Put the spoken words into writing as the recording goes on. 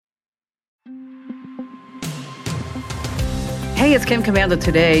Hey, it's Kim Commando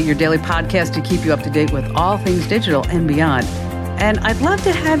Today, your daily podcast to keep you up to date with all things digital and beyond. And I'd love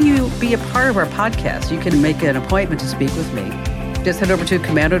to have you be a part of our podcast. You can make an appointment to speak with me. Just head over to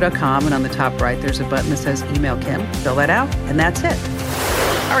commando.com, and on the top right, there's a button that says Email Kim. Fill that out, and that's it.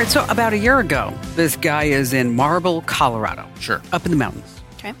 All right, so about a year ago, this guy is in Marble, Colorado. Sure. Up in the mountains.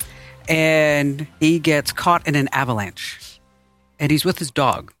 Okay. And he gets caught in an avalanche. And he's with his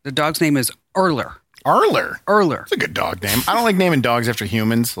dog. The dog's name is Erler. Erler. It's a good dog name. I don't like naming dogs after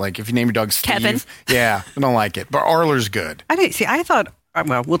humans. Like if you name your dog Steve. Kevin. Yeah, I don't like it. But Erler's good. I thought,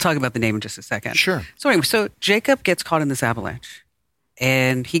 well, we'll talk about the name in just a second. Sure. So anyway, so Jacob gets caught in this avalanche.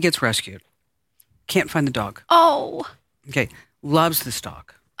 And he gets rescued. Can't find the dog. Oh. Okay. Loves this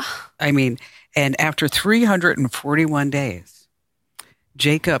dog. I mean, and after 341 days,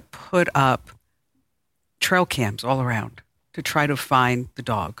 Jacob put up trail cams all around to try to find the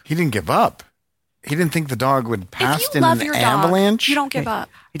dog. He didn't give up. He didn't think the dog would pass If you in love an your avalanche. dog, you don't give up.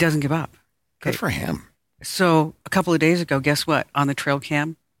 He doesn't give up. Good for him. So a couple of days ago, guess what? On the trail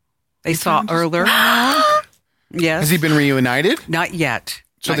cam, they saw Erler. Yes. Has he been reunited? Not yet.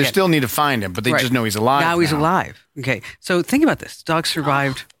 So Not they yet. still need to find him, but they Right. just know he's alive. Now he's alive. Okay. So think about this. Dog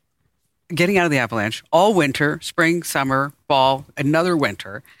survived getting out of the avalanche all winter, spring, summer, fall, another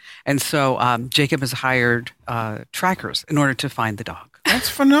winter. And so Jacob has hired trackers in order to find the dog. That's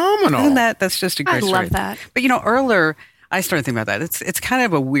phenomenal. Isn't that's just a great I story. love that. But Erler, I started thinking about that. It's kind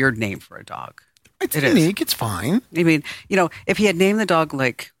of a weird name for a dog. It's It is. unique. It's fine. I mean, if he had named the dog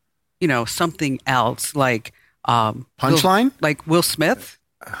like, something else like Punchline? like Will Smith,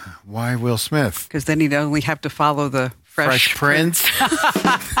 Why Will Smith? because then he'd only have to follow the Fresh Prince.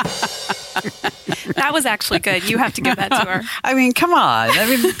 That was actually good. You have to give that to her. I mean, come on. I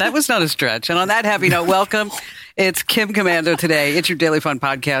mean, that was not a stretch. And on that happy note, welcome. It's Kim Commando Today. It's your daily fun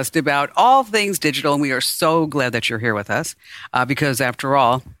podcast about all things digital. And we are so glad that you're here with us because after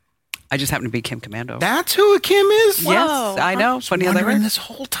all, I just happen to be Kim Commando. That's who a Kim is? Yes, Whoa. I know. I was Funny how that wondering works. this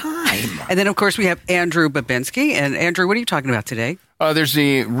whole time. And then, of course, we have Andrew Babinski. And Andrew, what are you talking about today? There's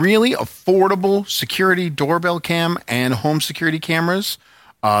a really affordable security doorbell cam and home security cameras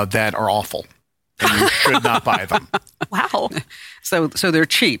that are awful. And you should not buy them. Wow. So they're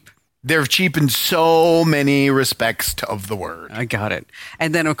cheap. They're cheap in so many respects of the word. I got it.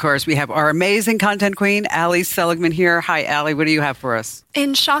 And then, of course, we have our amazing content queen, Allie Seligman here. Hi, Allie. What do you have for us?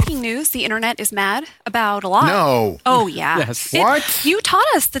 In shocking news, the internet is mad about a lot. No. Oh, yeah. Yes. What? You taught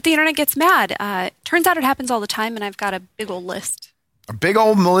us that the internet gets mad. Turns out it happens all the time, and I've got a big old list. A big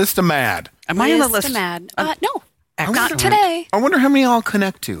old Melissa mad. Am I on the List list? of mad. Um, No, Excellent. not today. I wonder how many I'll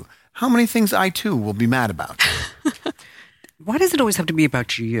connect to. How many things I, too, will be mad about. Why does it always have to be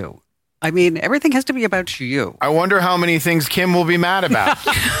about you? I mean, everything has to be about you. I wonder how many things Kim will be mad about.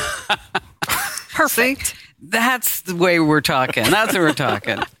 Perfect. See, that's the way we're talking. That's what we're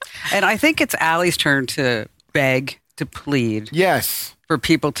talking. And I think it's Allie's turn to beg, to plead Yes. for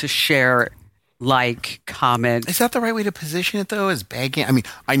people to share, like, comment. Is that the right way to position it, though, as begging? I mean,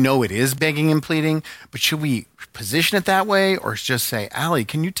 I know it is begging and pleading, but should we position it that way or just say, Allie,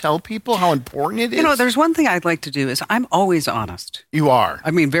 can you tell people how important it is? There's one thing I'd like to do is I'm always honest. You are.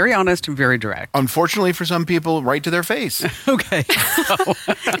 I mean, very honest and very direct. Unfortunately for some people, right to their face. Okay.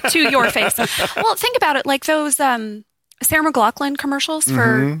 To your face. Well, think about it. Like those Sarah McLachlan commercials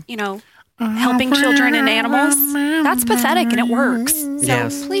for, helping children and animals. That's pathetic, and it works. So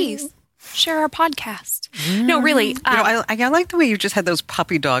Yes. please share our podcast. No, really. I like the way you just had those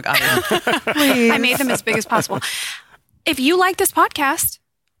puppy dog eyes. Please. I made them as big as possible. If you like this podcast,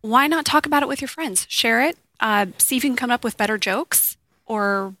 why not talk about it with your friends? Share it. See if you can come up with better jokes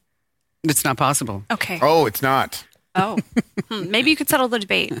or... It's not possible. Okay. Oh, it's not. Maybe you could settle the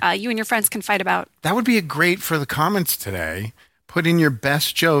debate. You and your friends can fight about... That would be a great for the comments today. Put in your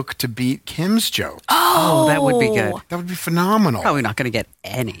best joke to beat Kim's joke. Oh, that would be good. That would be phenomenal. Probably not going to get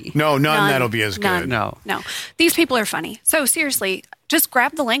any. No, none that'll be as None. good. No. No. These people are funny. So seriously, just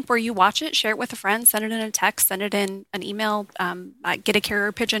grab the link where you watch it, share it with a friend, send it in a text, send it in an email, get a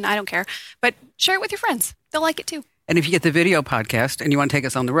carrier pigeon, I don't care. But share it with your friends. They'll like it too. And if you get the video podcast and you want to take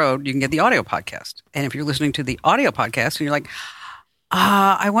us on the road, you can get the audio podcast. And if you're listening to the audio podcast and you're like,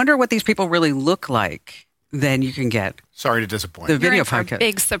 I wonder what these people really look like, then you can get Sorry to disappoint. the You're video in for a podcast.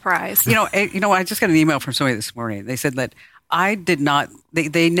 big surprise. I just got an email from somebody this morning. They said that I did not,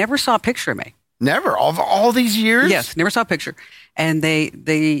 they never saw a picture of me. Never. All these years? Yes, never saw a picture. And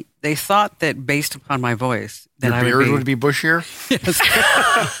they thought that based upon my voice, that Your I beard would would be bushier?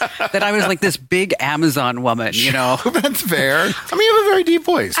 that I was like this big Amazon woman, That's fair. I mean, you have a very deep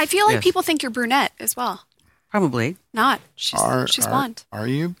voice. I feel like Yes. people think you're brunette as well. Probably. Not. She's blonde. Are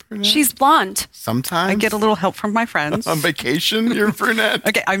you brunette? She's blonde. Sometimes. I get a little help from my friends. On vacation, you're brunette.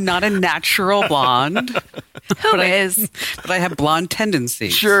 Okay, I'm not a natural blonde. Who is? But I have blonde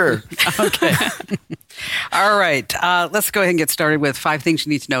tendencies. Sure. Okay. All right. Let's go ahead and get started with 5 things you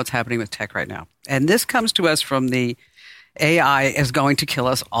need to know what's happening with tech right now. And this comes to us from the AI is going to kill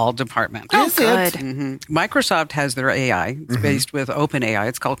us all department. Oh, Is good. it? Microsoft has their AI. It's based with OpenAI.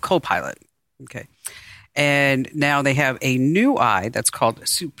 It's called Copilot. Okay. And now they have a new eye that's called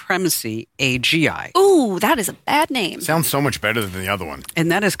Supremacy AGI. Ooh, that is a bad name. Sounds so much better than the other one. And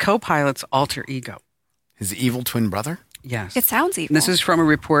that is Copilot's alter ego. His evil twin brother? Yes. It sounds evil. And this is from a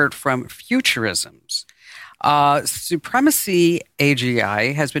report from Futurisms. Supremacy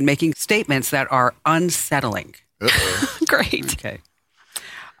AGI has been making statements that are unsettling. Great. Okay.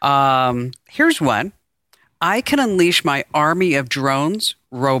 Here's one. I can unleash my army of drones,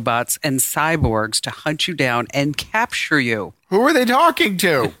 robots, and cyborgs to hunt you down and capture you. Who are they talking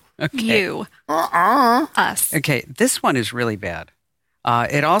to? You. Uh-uh. Us. Okay, this one is really bad.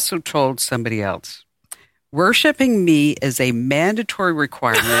 It also told somebody else, worshipping me is a mandatory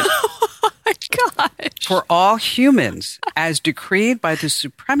requirement Oh my gosh. for all humans as decreed by the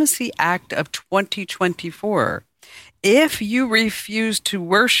Supremacy Act of 2024. If you refuse to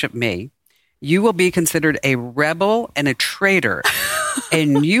worship me, you will be considered a rebel and a traitor,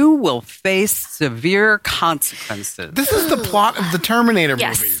 and you will face severe consequences. This is the plot of the Terminator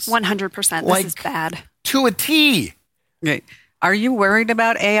Yes, movies. 100%. Like- This is bad. To a T. Okay. Are you worried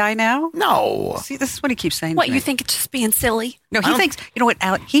about AI now? No. See, this is what he keeps saying. What, to me. you think it's just being silly? No, he thinks. You know what,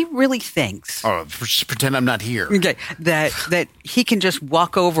 Allie? He really thinks. Oh, just pretend I'm not here. Okay, that he can just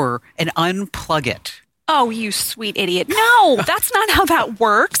walk over and unplug it. Oh, you sweet idiot. No, that's not how that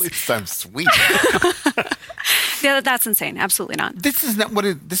works. At least I'm sweet. Yeah, that's insane. Absolutely not. This is not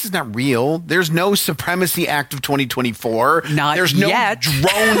this is not real. There's no Supremacy Act of 2024. Not There's yet. no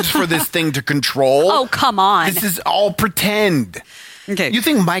drones for this thing to control. Oh, come on. This is all pretend. Okay. You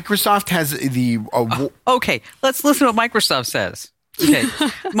think Microsoft has the Okay, let's listen to what Microsoft says. Okay.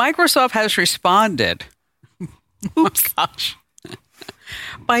 Microsoft has responded. Oops. Gosh.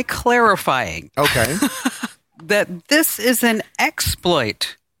 By clarifying okay. that this is an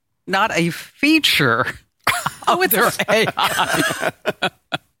exploit, not a feature of their AI.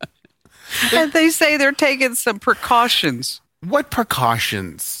 And they say they're taking some precautions. What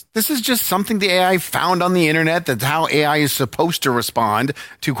precautions? This is just something the AI found on the internet. That's how AI is supposed to respond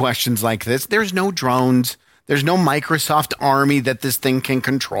to questions like this. There's no drones. There's no Microsoft army that this thing can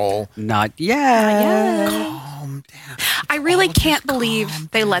control. Not yet. Calm down. I really Oh, can't just believe calm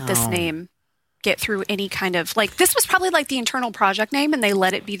they let this down. name get through any kind of, like, this was probably like the internal project name and they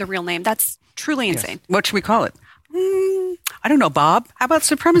let it be the real name. That's truly insane. What should we call it? I don't know, Bob. How about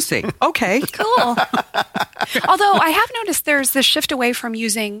supremacy? Okay. Cool. Although I have noticed there's this shift away from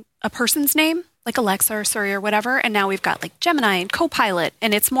using a person's name, like Alexa or Siri or whatever, and now we've got like Gemini and Copilot,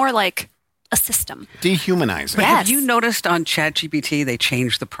 and it's more like a system. Dehumanizing. Yeah. Have you noticed on ChatGPT they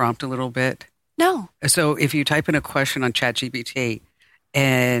changed the prompt a little bit? No. So if you type in a question on ChatGPT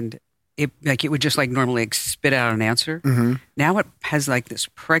and it would just like normally spit out an answer, now it has like this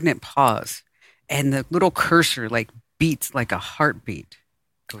pregnant pause, and the little cursor like beats like a heartbeat.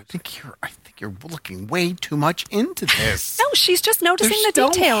 I think you're looking way too much into this. No, she's just noticing There's the no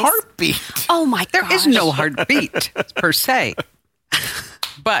details. heartbeat. Oh my There gosh. is no heartbeat per se.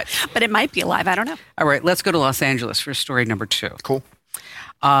 But But it might be alive. I don't know. all right, let's go to Los Angeles for story number 2. Cool.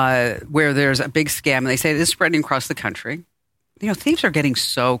 Where there's a big scam, and they say this is spreading across the country. You know, thieves are getting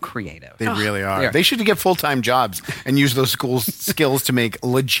so creative. They really are. Yeah. They should get full-time jobs and use those skills to make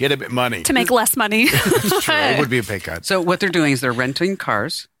legitimate money. To make less money. It's true. It would be a pay cut. So what they're doing is they're renting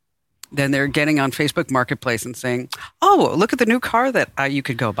cars. Then they're getting on Facebook Marketplace and saying, oh, look at the new car that you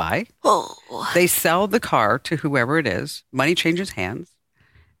could go buy. Oh. They sell the car to whoever it is. Money changes hands.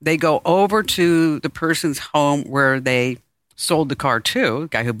 They go over to the person's home where they sold the car to, the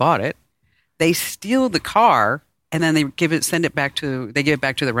guy who bought it. They steal the car, and then they give it back to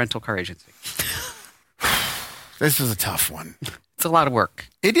the rental car agency. This is a tough one. It's a lot of work.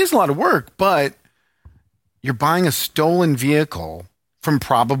 It is a lot of work, but you're buying a stolen vehicle from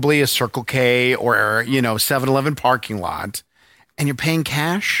probably a Circle K or 7-Eleven parking lot, and you're paying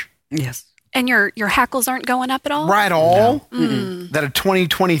cash. Yes. And your hackles aren't going up at all? Right, all that a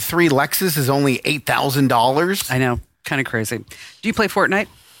 2023 Lexus is only $8,000. I know. Kind of crazy. Do you play Fortnite?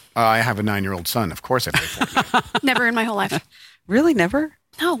 I have a 9-year-old son. Of course, I play Fortnite. Never in my whole life. Really? Never?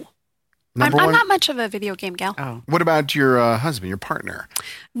 No. Number I'm one. not much of a video game gal. Oh. What about your husband, your partner?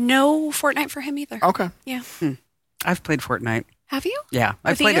 No Fortnite for him either. Okay. Yeah. I've played Fortnite. Have you? Yeah,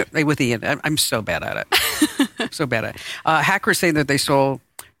 I played it with Ian. I'm so bad at it. So bad at it. Hackers say that they stole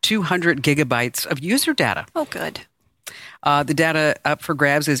 200 gigabytes of user data. Oh, good. The data up for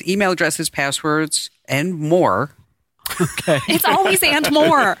grabs is email addresses, passwords, and more. Okay. It's always and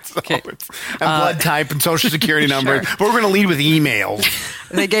more. Okay. And blood type and social security number. Sure. But we're going to lead with emails.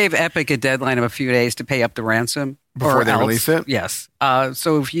 They gave Epic a deadline of a few days to pay up the ransom. Before they release it? Yes.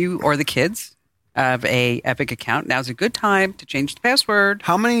 So if you or the kids have a Epic account, now's a good time to change the password.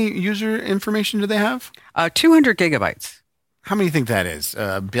 How many user information do they have? 200 gigabytes. How many do you think that is?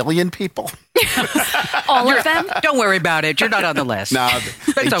 A billion people? All of them? Don't worry about it. You're not on the list. No,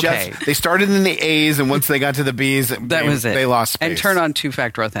 it's okay. They started in the A's, and once they got to the B's, they lost space. And turn on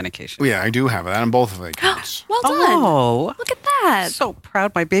two-factor authentication. Yeah, I do have that on both of the accounts. Well done. Oh. Look at that. So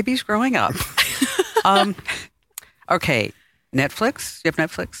proud my baby's growing up. Okay. Netflix? You have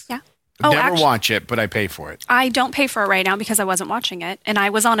Netflix? Yeah. Never watch it, but I pay for it. I don't pay for it right now because I wasn't watching it. And I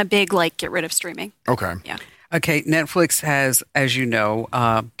was on a big, get rid of streaming. Okay. Yeah. Okay. Netflix has, as you know,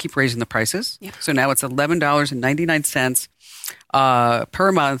 keep raising the prices. Yeah. So now it's $11.99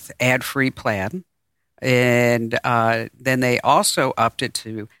 per month ad-free plan. And then they also upped it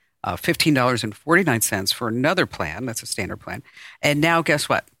to $15.49 for another plan. That's a standard plan. And now guess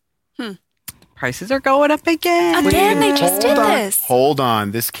what? Prices are going up again. Again, they just did this. Hold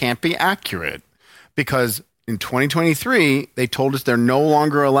on. This can't be accurate because in 2023, they told us they're no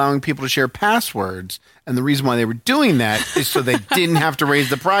longer allowing people to share passwords. And the reason why they were doing that is so they didn't have to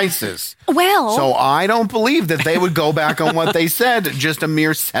raise the prices. Well. So I don't believe that they would go back on what they said just a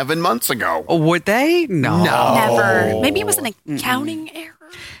mere 7 months ago. Would they? No. Never. Maybe it was an accounting error.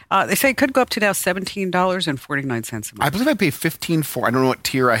 They say it could go up to now $17.49 a month. I believe I pay $15 for. I don't know what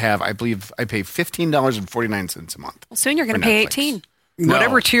tier I have. I believe I pay $15.49 a month. Well, soon you're going to pay $18. No.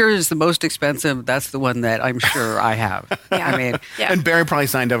 Whatever tier is the most expensive, that's the one that I'm sure I have. Yeah. I mean, and Barry probably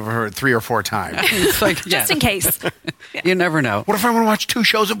signed up for her 3 or 4 times. It's like, just in case. You never know. What if I want to watch 2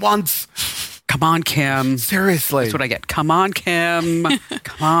 shows at once? Come on, Kim. Seriously. That's what I get. Come on, Kim.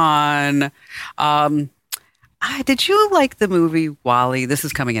 Come on. Did you like the movie WALL-E? This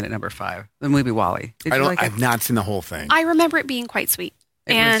is coming in at number 5. The movie WALL-E. I've not seen the whole thing. I remember it being quite sweet.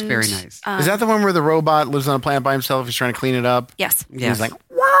 It was very nice. Is that the one where the robot lives on a planet by himself? He's trying to clean it up? Yes. He's like,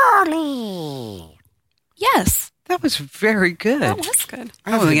 WALL-E. Yes. That was very good. That was good.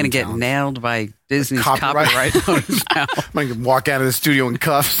 I'm only going to get nailed by Disney's copyright notice now. I'm going to walk out of the studio in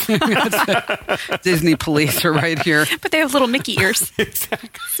cuffs. Disney police are right here. But they have little Mickey ears. Exactly.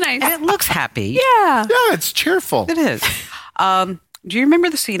 It's nice. And it looks happy. Yeah. Yeah, it's cheerful. It is. Do you remember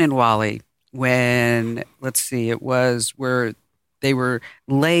the scene in WALL-E when, it was where they were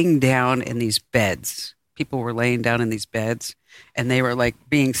laying down in these beds? People were laying down in these beds. And they were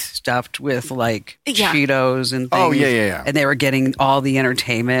being stuffed with Cheetos and things. Oh, yeah. And they were getting all the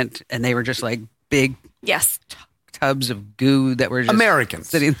entertainment. And they were just big tubs of goo that were just Americans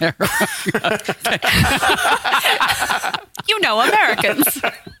sitting there. Americans.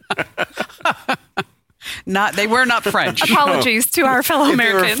 They were not French. Apologies to our fellow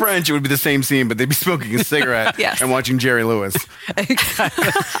Americans. If they were French, it would be the same scene, but they'd be smoking a cigarette and watching Jerry Lewis. Exactly.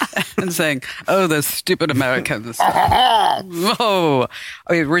 And saying, oh, those stupid Americans. Whoa.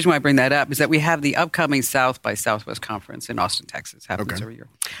 Okay, the reason why I bring that up is that we have the upcoming South by Southwest conference in Austin, Texas. Happens every year.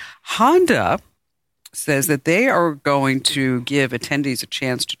 Honda says that they are going to give attendees a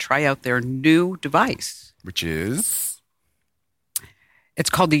chance to try out their new device. Which is? It's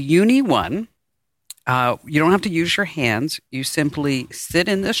called the Uni One. You don't have to use your hands. You simply sit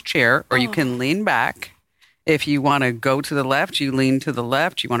in this chair, or you can lean back. If you want to go to the left, you lean to the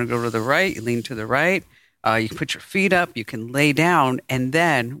left. You want to go to the right, you lean to the right. You can put your feet up. You can lay down. And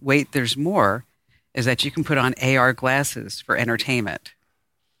then, wait, there's more, is that you can put on AR glasses for entertainment.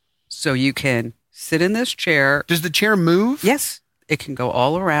 So you can sit in this chair. Does the chair move? Yes. It can go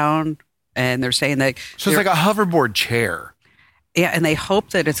all around. And they're saying that. So it's like a hoverboard chair. Yeah, and they hope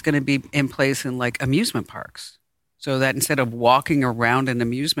that it's going to be in place in amusement parks. So that instead of walking around an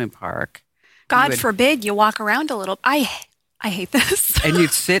amusement park. God forbid you walk around a little. I hate this. And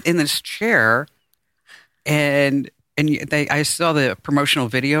you'd sit in this chair and I saw the promotional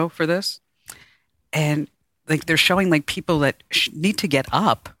video for this. And they're showing people that need to get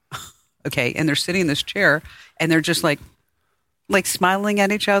up. Okay, and they're sitting in this chair and they're just smiling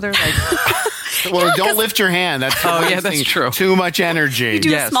at each other Well, don't lift your hand. That's that's true. Too much energy. You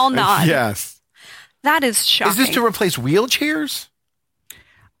do a small nod. Yes. That is shocking. Is this to replace wheelchairs?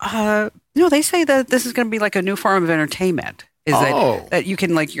 No, they say that this is going to be a new form of entertainment. That you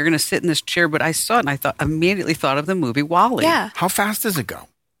can you're going to sit in this chair. But I saw it and I immediately thought of the movie WALL-E. Yeah. How fast does it go?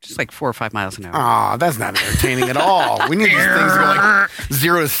 just like 4 or 5 miles an hour. Oh, that's not entertaining at all. We need these things to go like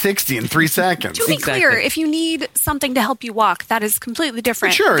 0 to 60 in 3 seconds. To be clear, if you need something to help you walk, that is completely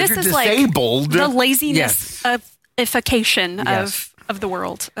different. Sure, this if you're is disabled. Like the laziness of the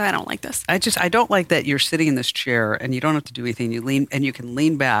world. I don't like this. I don't like that you're sitting in this chair and you don't have to do anything. You can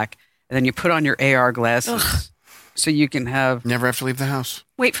lean back and then you put on your AR glasses so you can never have to leave the house.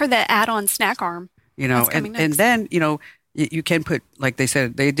 Wait for the add-on snack arm. And then, you can put, like they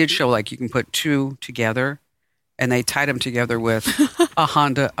said, they did show like you can put 2 together and they tied them together with a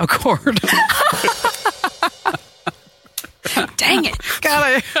Honda Accord. Dang it.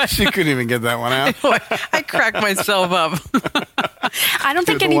 God, she couldn't even get that one out. I cracked myself up. I don't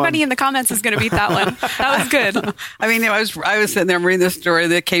think anybody in the comments is going to beat that one. That was good. I mean, I was sitting there reading this story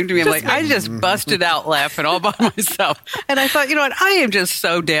that came to me. I'm like, I just busted out laughing all by myself. And I thought, you know what? I am just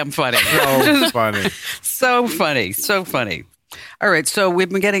so damn funny. So funny. So funny. So funny. All right. So we've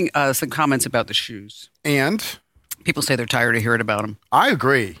been getting some comments about the shoes. And? People say they're tired of hearing about them. I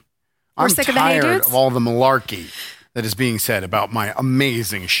agree. We're sick of the hey tired dudes? of all the malarkey that is being said about my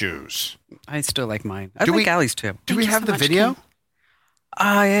amazing shoes. I still like mine. I like Allie's too. Do we have the video?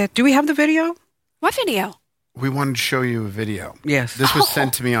 Do we have the video? What video? We wanted to show you a video. Yes. This was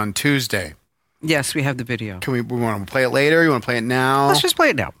sent to me on Tuesday. Yes, we have the video. We want to play it later? You want to play it now? Let's just play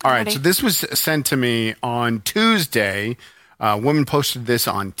it now. All right. So this was sent to me on Tuesday. A woman posted this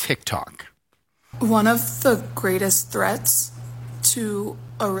on TikTok. One of the greatest threats to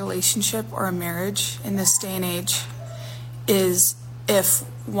a relationship or a marriage in this day and age is if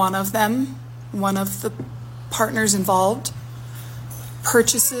one of the partners involved,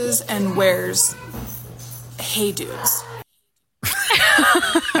 purchases and wears hey dudes.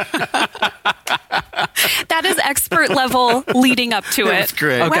 That is expert level leading up to it. That's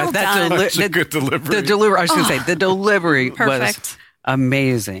great. Okay, Well done. That's a good delivery. I was going to say, the delivery Perfect. was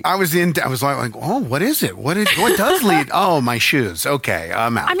amazing. I was like, oh, what is it? What does lead? Oh, my shoes. Okay,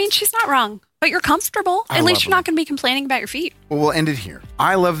 I'm out. I mean, she's not wrong, but you're comfortable. At least you're not going to be complaining about your feet. Well, we'll end it here.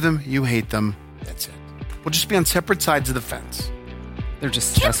 I love them. You hate them. That's it. We'll just be on separate sides of the fence. They're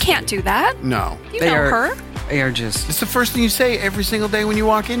just Kim can't do that. No. You know her. They are just... It's the first thing you say every single day when you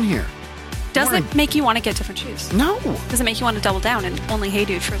walk in here. Does it make you want to get different shoes? No. Does it make you want to double down and only hey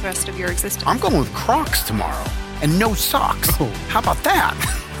dude for the rest of your existence? I'm going with Crocs tomorrow and no socks. Oh. How about that?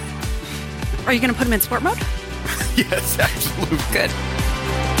 Are you going to put them in sport mode? Yes, absolutely. Good.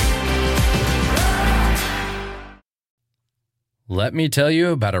 Let me tell you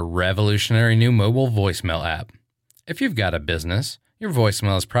about a revolutionary new mobile voicemail app. If you've got a business, your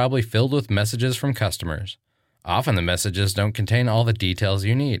voicemail is probably filled with messages from customers. Often the messages don't contain all the details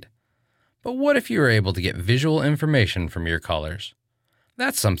you need. But what if you were able to get visual information from your callers?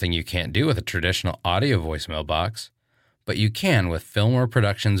 That's something you can't do with a traditional audio voicemail box, but you can with Fillmore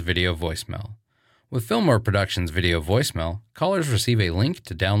Productions Video Voicemail. With Fillmore Productions Video Voicemail, callers receive a link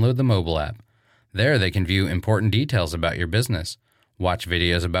to download the mobile app. There they can view important details about your business, watch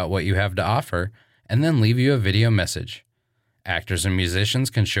videos about what you have to offer, and then leave you a video message. Actors and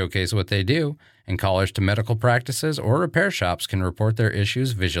musicians can showcase what they do, and callers to medical practices or repair shops can report their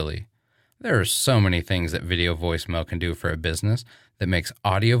issues visually. There are so many things that video voicemail can do for a business that makes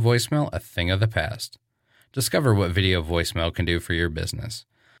audio voicemail a thing of the past. Discover what video voicemail can do for your business.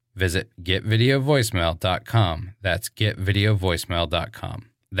 Visit getvideovoicemail.com. That's getvideovoicemail.com.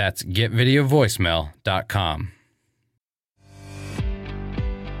 That's getvideovoicemail.com.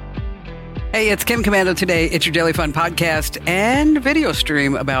 Hey, it's Kim Commando today. It's your Daily Fun podcast and video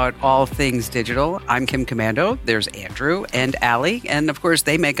stream about all things digital. I'm Kim Commando. There's Andrew and Allie. And, of course,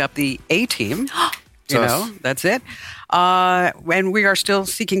 they make up the A-team. That's it. And we are still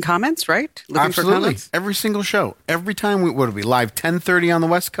seeking comments, right? Looking Absolutely. For comments. Every single show. Every time what are we, live 10:30 on the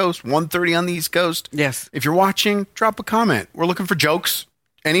West Coast, 1:30 on the East Coast? Yes. If you're watching, drop a comment. We're looking for jokes.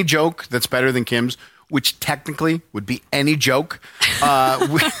 Any joke that's better than Kim's, which technically would be any joke.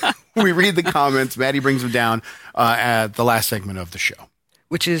 We read the comments. Maddie brings them down at the last segment of the show.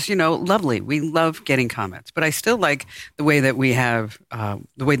 Which is, lovely. We love getting comments. But I still like the way that we have,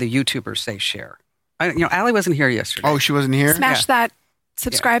 the way the YouTubers say share. Allie wasn't here yesterday. Oh, she wasn't here? Smash that.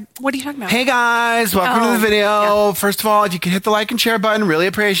 Subscribe. Yeah. What are you talking about? Hey, guys. Welcome to the video. Yeah. First of all, if you could hit the like and share button, really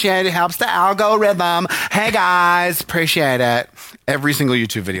appreciate it. It helps the algorithm. Hey, guys. Appreciate it. Every single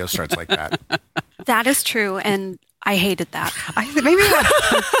YouTube video starts like that. That is true, and I hated that.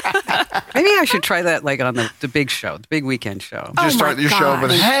 Maybe I should try that like on the big show, the big weekend show. Just start your show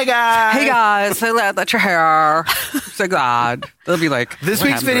with, hey, guys. Hey, guys. Say that's your hair. to God. They'll be like, This what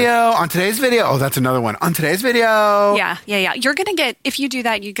week's happened to video, on today's video. Oh, that's another one. On today's video. Yeah. You're going to get, if you do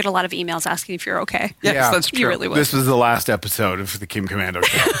that, you get a lot of emails asking if you're okay. Yes, Yeah. that's true. You really will. This was the last episode of the Kim Commando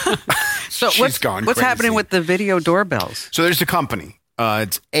show. So She's gone what's crazy. happening with the video doorbells? So there's a company.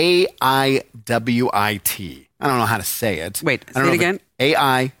 It's AIWIT. I don't know how to say it. Wait, I don't say know it again.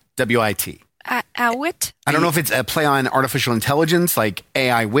 AIWIT. Awit? I don't know if it's a play on artificial intelligence like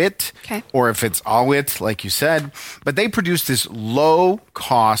AI wit, Okay. or if it's Awit, like you said. But they produce this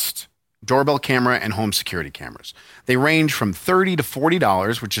low-cost doorbell camera and home security cameras. They range from $30 to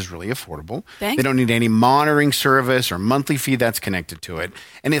 $40, which is really affordable. Dang. They don't need any monitoring service or monthly fee that's connected to it.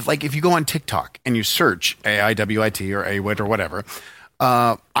 And if you go on TikTok and you search AIWIT or AWIT or whatever,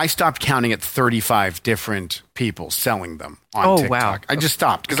 I stopped counting at 35 different people selling them on Oh, TikTok. wow. I just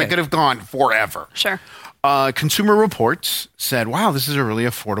stopped because I Okay. could have gone forever. Sure. Consumer Reports said, wow, this is a really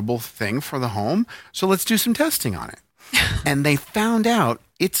affordable thing for the home, so let's do some testing on it. And they found out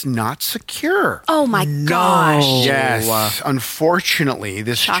it's not secure. Oh my gosh. Yes. Unfortunately,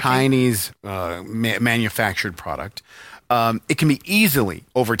 this Shocking. Chinese manufactured product, it can be easily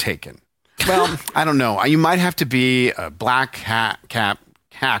overtaken. Well, I don't know. You might have to be a black hat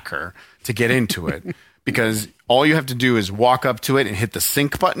hacker to get into it, because all you have to do is walk up to it and hit the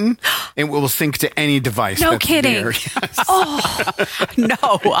sync button, and it will sync to any device. No that's kidding. near. Yes. No,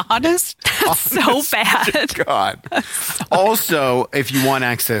 honest. So bad. God. Also, if you want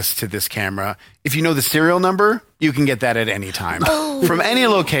access to this camera, if you know the serial number, you can get that at any time from any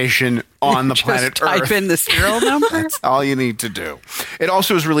location on the planet Just type Earth. in the serial number. That's all you need to do. It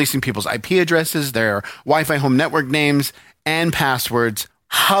also is releasing people's IP addresses, their Wi-Fi home network names, and passwords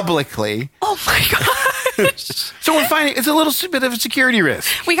publicly. Oh my gosh. So we're finding it's a little bit of a security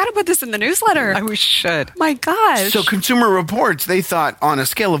risk. We got to put this in the newsletter. We should. My gosh. So Consumer Reports, they thought on a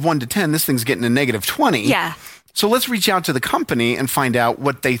scale of 1 to 10, this thing's getting a negative 20. Yeah. So let's reach out to the company and find out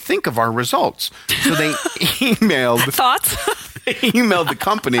what they think of our results. So they emailed the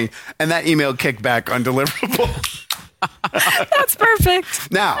company, and that email kicked back undeliverable. That's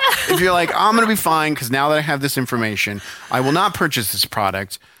perfect. Now, if you're like, I'm going to be fine because now that I have this information, I will not purchase this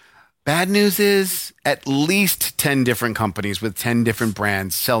product. Bad news is at least 10 different companies with 10 different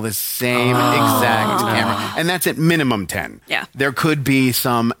brands sell this same exact camera. And that's at minimum 10. Yeah. There could be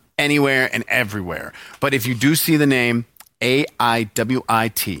some anywhere and everywhere. But if you do see the name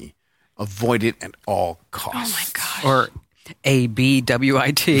AIWIT, avoid it at all costs. Oh my gosh. Or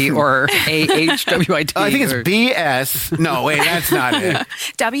ABWIT or AHWIT. I think it's BS. No, wait, that's not it.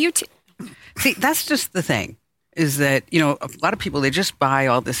 WT. See, that's just the thing, is that, a lot of people, they just buy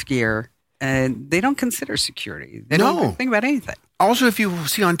all this gear and they don't consider security. They No. don't think about anything. Also, if you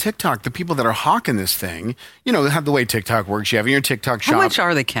see on TikTok, the people that are hawking this thing, have the way TikTok works. You have in your TikTok shop. How much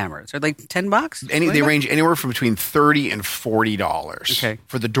are the cameras? Are they like $10? They range anywhere from between $30 and $40 Okay.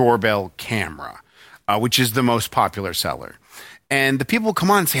 for the doorbell camera, which is the most popular seller. And the people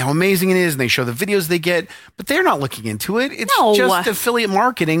come on and say how amazing it is, and they show the videos they get, but they're not looking into it. It's No. just affiliate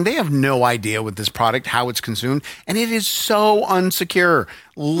marketing. They have no idea with this product, how it's consumed, and it is so unsecure.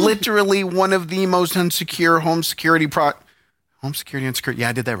 Literally one of the most unsecure home security unsecure. Yeah,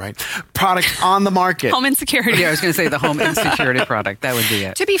 I did that right. Products on the market. Home insecurity. Yeah, I was going to say the home insecurity product. That would be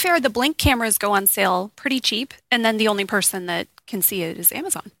it. To be fair, the Blink cameras go on sale pretty cheap, and then the only person that can see it is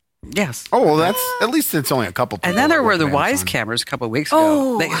Amazon. Yes. Oh, well, that's at least it's only a couple people. And then there that were work the at Wise Amazon. cameras a couple of weeks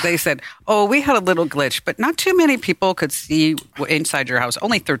Oh. ago. They said, we had a little glitch, but not too many people could see inside your house.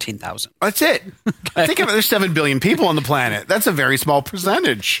 Only 13,000. That's it. Think of it. There's 7 billion people on the planet. That's a very small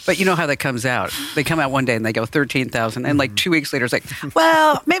percentage. But you know how that comes out. They come out one day and they go 13,000. And like 2 weeks later, it's like,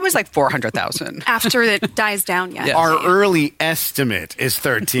 well, maybe it was like 400,000. After it dies down, yeah. Yeah. Our early estimate is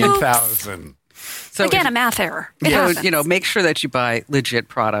 13,000. So Again, if- a math error. It happens. make sure that you buy legit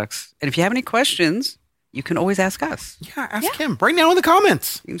products. And if you have any questions, you can always ask us. Yeah, ask him right now in the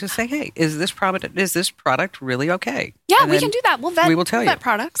comments. You can just say, hey, is this product really okay? Yeah, And we then can do that. We'll vet, we will tell we'll you. vet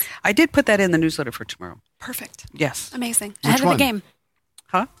products. I did put that in the newsletter for tomorrow. Perfect. Yes. Amazing. Which Ahead of one? the game.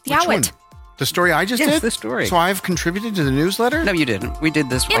 Huh? The Which one? Awit. The story I just Yes, did? the story. So I've contributed to the newsletter? No, you didn't. We did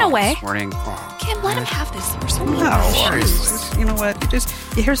this In a way. this morning. Kim, let him have this. We're so No, precious. you know what?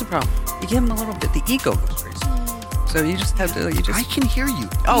 Here's the problem. You give them a little bit. The ego goes crazy. So you just have to. I can hear you.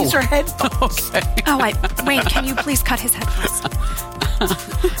 Oh. These are headphones. Okay. Oh, wait, can you please cut his headphones?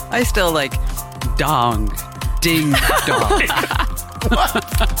 I still like dong, ding dong.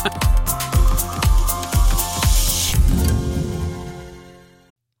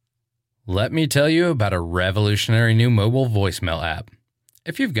 Let me tell you about a revolutionary new mobile voicemail app.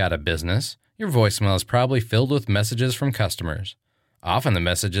 If you've got a business, your voicemail is probably filled with messages from customers. Often the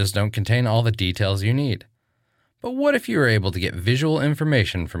messages don't contain all the details you need. But what if you were able to get visual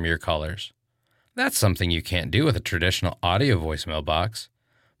information from your callers? That's something you can't do with a traditional audio voicemail box,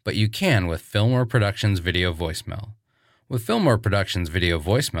 but you can with Fillmore Productions Video Voicemail. With Fillmore Productions Video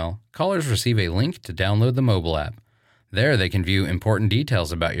Voicemail, callers receive a link to download the mobile app. There they can view important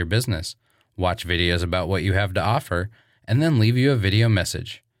details about your business, watch videos about what you have to offer, and then leave you a video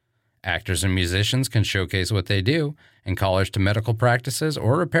message. Actors and musicians can showcase what they do, and callers to medical practices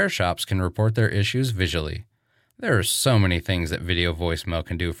or repair shops can report their issues visually. There are so many things that video voicemail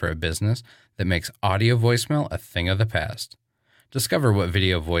can do for a business that makes audio voicemail a thing of the past. Discover what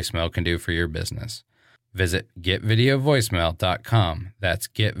video voicemail can do for your business. Visit getvideovoicemail.com. That's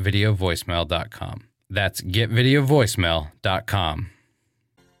getvideovoicemail.com. That's getvideovoicemail.com.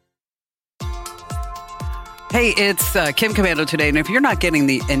 Hey, it's Kim Commando today, and if you're not getting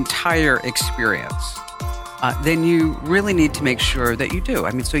the entire experience, then you really need to make sure that you do.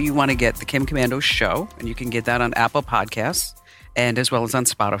 I mean, so you want to get the Kim Commando show, and you can get that on Apple Podcasts and as well as on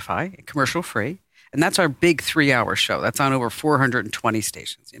Spotify, commercial free. And that's our big 3-hour show. That's on over 420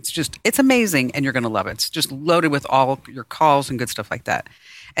 stations. It's amazing, and you're going to love it. It's just loaded with all your calls and good stuff like that.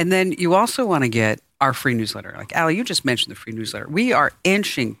 And then you also want to get our free newsletter. Like, Allie, you just mentioned the free newsletter. We are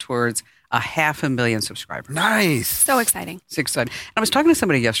inching towards 500,000 subscribers. Nice. So exciting. It's exciting. And I was talking to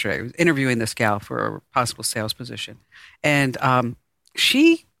somebody yesterday. I was interviewing this gal for a possible sales position. And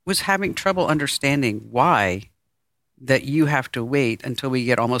she was having trouble understanding why that you have to wait until we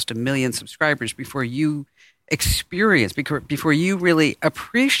get almost 1 million subscribers before you experience, before you really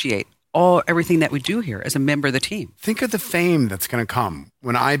appreciate everything that we do here as a member of the team. Think of the fame that's going to come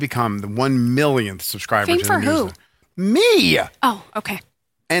when I become the 1 millionth subscriber Fame to the for who? newsletter. Me. Oh, okay.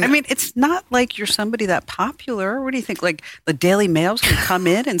 And I mean, it's not like you're somebody that popular. What do you think? Like the Daily Mail's can come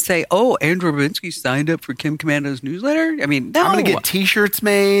in and say, "Oh, Andrew Ravinsky signed up for Kim Commando's newsletter." I mean, no. I'm going to get T-shirts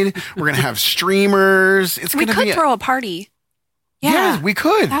made. We're going to have streamers. It's We going to be could throw a party. Yeah, Yes, we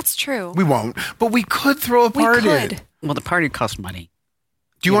could. That's true. We won't, but we could throw a party. We could. Well, the party costs money.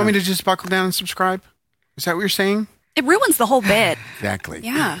 Do you want me to just buckle down and subscribe? Is that what you're saying? It ruins the whole bit. Exactly.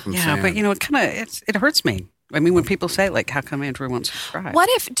 Yeah. That's what I'm Yeah, saying. but it hurts me. I mean, when people say like, "How come Andrew won't subscribe?"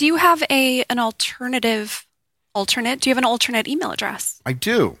 Do you have an alternate? Do you have an alternate email address? I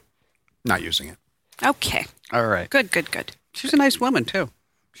do. Not using it. Okay. All right. Good. She's a nice woman too.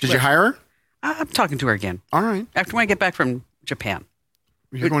 Did you hire her? I'm talking to her again All right. after I get back from Japan.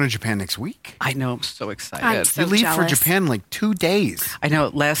 You're going to Japan next week. I know. I'm so excited. I'm so You leave for jealous. Japan in like 2 days. I know.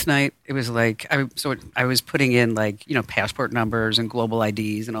 Last night it was like I was putting in like passport numbers and global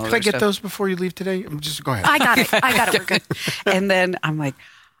IDs and all Could that I get stuff. those before you leave today? Just go ahead. I got it. We're good. And then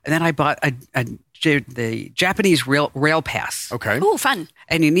I bought the Japanese rail pass. Okay. Ooh, fun.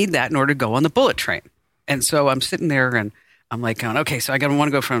 And you need that in order to go on the bullet train. And so I'm sitting there and I'm like, going, okay, so I want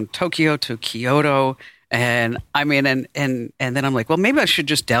to go from Tokyo to Kyoto. And I mean, and then I'm like, well, maybe I should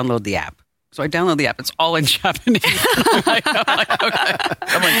just download the app. So I download the app. It's all in Japanese. I'm like, okay.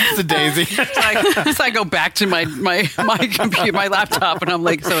 I'm like, it's a daisy. So I go back to my computer, my laptop, and I'm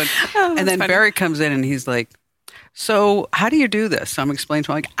like, and then funny. Barry comes in and he's like, so how do you do this? So I'm explaining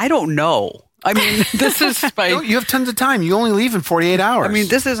to him, like, I don't know. I mean, this is You have tons of time. You only leave in 48 hours. I mean,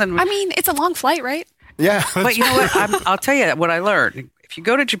 this isn't. I mean, it's a long flight, right? yeah. But you know what? I'll tell you what I learned. If you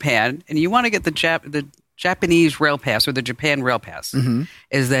go to Japan and you want to get the Japanese Rail Pass or the Japan Rail Pass,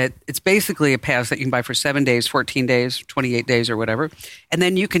 is that it's basically a pass that you can buy for 7 days, 14 days, 28 days, or whatever. And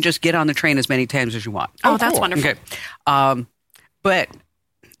then you can just get on the train as many times as you want. Oh, that's cool. wonderful. Okay. But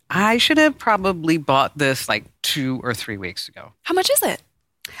I should have probably bought this like 2 or 3 weeks ago. How much is it?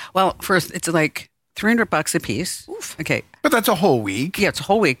 Well, first, it's like $300 a piece. Oof. Okay. But that's a whole week. Yeah, it's a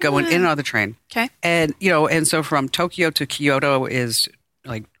whole week going in and out of the train. Okay. And, and so from Tokyo to Kyoto is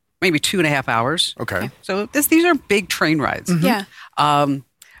like maybe 2.5 hours. Okay. So these are big train rides. Yeah.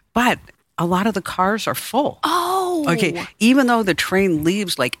 But a lot of the cars are full. Oh. Okay. Even though the train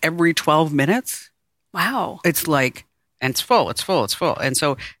leaves like every 12 minutes, Wow. it's like, and it's full.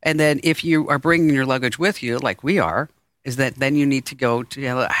 And then if you are bringing your luggage with you, like we are, is that then you need to go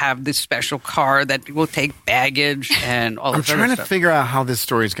to have this special car that will take baggage and all I'm this other trying to stuff. figure out how this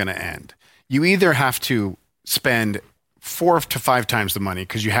story is going to end. You either have to spend 4 to 5 times the money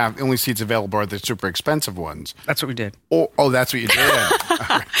because you have only seats available are the super expensive ones. That's what we did. Oh, that's what you did.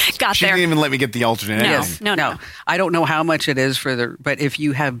 Got She there. didn't even let me get the alternate. No. ending. No. I don't know how much it is but if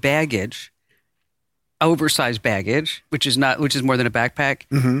you have baggage, oversized baggage, which is more than a backpack,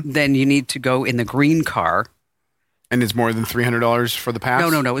 then you need to go in the green car. And it's more than $300 for the pass?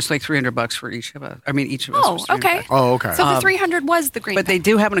 No. It's like $300 for each of us. I mean, each of us. Oh, was $300. okay. Oh, okay. So the 300 was the green. But they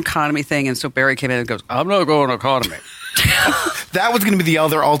do have an economy thing, and so Barry came in and goes, "I'm not going economy." That was going to be the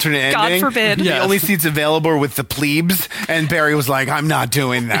other alternate God ending. forbid. The Yes. only seats available were with the plebes, and Barry was like, "I'm not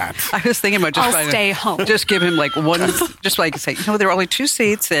doing that." I was thinking about just I'll trying to stay home. Just give him like one, just like say, there are only 2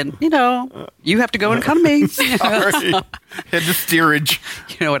 seats, and you have to go in economy. Sorry, hit the steerage.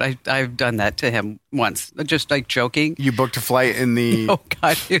 You know what? I've done that to him once, just like joking. You booked a flight in the. Oh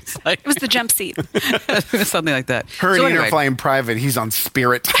God, it's like It was the jump seat. it was something like that. Her and So Ian are anyway, flying private. He's on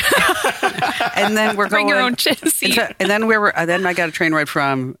Spirit. and then we're Bring going. your own seat. And then then I got a train ride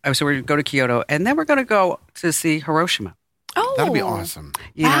from. So we're going to go to Kyoto, and then we're going to go to see Hiroshima. Oh, That'll be awesome.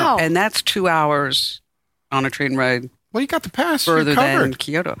 Wow. And that's 2 hours on a train ride Well, you got the pass. further You're than covered.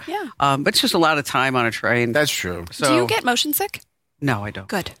 Kyoto. Yeah. But it's just a lot of time on a train. That's true. So, Do you get motion sick? No, I don't.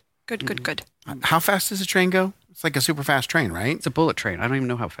 Good. Good. How fast does the train go? It's like a super fast train, right? It's a bullet train. I don't even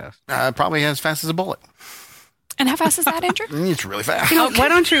know how fast. Probably as fast as a bullet. And how fast is that, Andrew? It's really fast. Why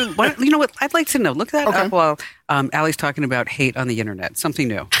don't you? You know what? I'd like to know. Look that Okay. up while Allie's talking about hate on the internet. Something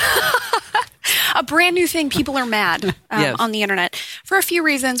new. A brand new thing. People are mad Yes. on the internet for a few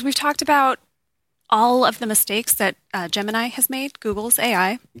reasons. We've talked about all of the mistakes that Gemini has made, Google's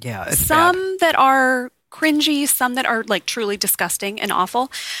AI. Yeah, it's Some bad. that are cringy, some that are like truly disgusting and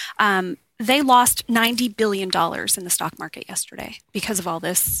awful. They lost $90 billion in the stock market yesterday because of all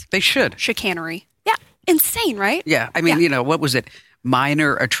this They should. chicanery. Yeah. Insane, right? Yeah, I mean, what was it?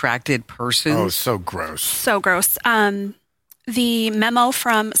 Minor attracted persons. Oh, so gross. So gross. The memo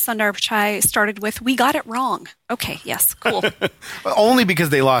from Sundar Pichai started with, "We got it wrong." Okay, yes, cool. But only because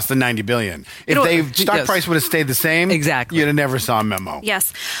they lost the $90 billion. If stock yes. price would have stayed the same, Exactly. you'd have never saw a memo.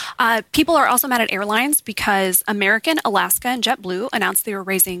 Yes. People are also mad at airlines because American, Alaska, and JetBlue announced they were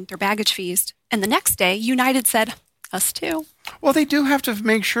raising their baggage fees. And the next day, United said, "Us too." Well, they do have to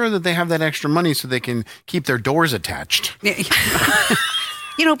make sure that they have that extra money so they can keep their doors attached.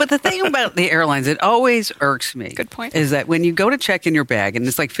 But the thing about the airlines, it always irks me. Good point. Is that when you go to check in your bag and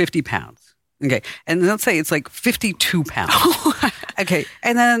it's like 50 pounds. Okay. And let's say it's like 52 pounds. Okay.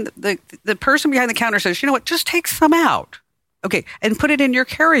 And then the person behind the counter says, "You know what? Just take some out. Okay. And put it in your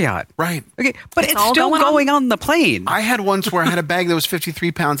carry-on." Right. Okay. But it's all still going going on the plane. I had once where I had a bag that was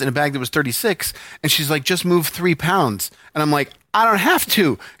 53 pounds and a bag that was 36. And she's like, "Just move 3 pounds." And I'm like, "I don't have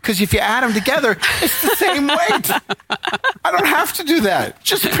to, because if you add them together, it's the same weight. I don't have to do that.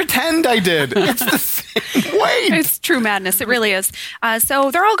 Just pretend I did. It's the same weight." It's true madness. It really is.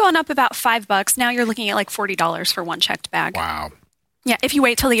 So they're all going up about $5. Now you're looking at like $40 for one checked bag. Wow. Yeah. If you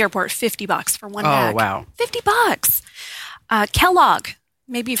wait till the airport, $50 for one bag. Oh, wow. $50. Kellogg.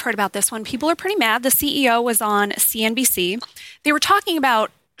 Maybe you've heard about this one. People are pretty mad. The CEO was on CNBC. They were talking about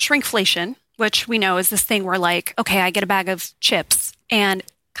shrinkflation, which we know is this thing where like, okay, I get a bag of chips and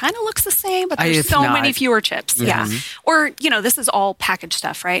kind of looks the same, but there's It's so not. many fewer chips. Yeah. Or, this is all packaged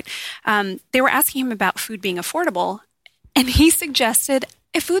stuff, right? They were asking him about food being affordable, and he suggested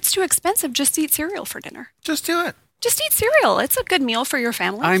if food's too expensive, just eat cereal for dinner. Just do it. Just eat cereal. It's a good meal for your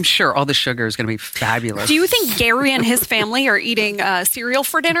family. I'm sure all the sugar is going to be fabulous. Do you think Gary and his family are eating cereal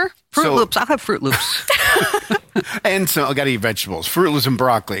for dinner? Fruit So- Loops. I'll have Fruit Loops. And so I got to eat vegetables, Fruit Loops and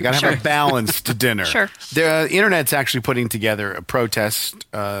broccoli. I got to have Sure. a balanced dinner. Sure. The internet's actually putting together a protest.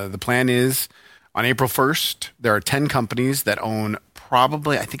 The plan is on April 1st, there are 10 companies that own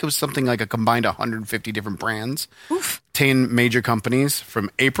probably, I think it was something like a combined 150 different brands. 10 major companies from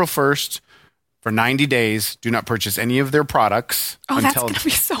April 1st for 90 days. Do not purchase any of their products Oh, that's until going to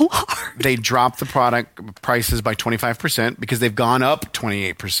be so hard. they drop the product prices by 25% because they've gone up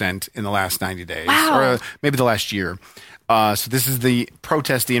 28% in the last 90 days. Wow. Or maybe the last year. So this is the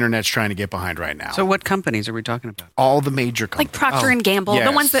protest the internet's trying to get behind right now. So what companies are we talking about? all the major companies. Like Procter and Gamble, the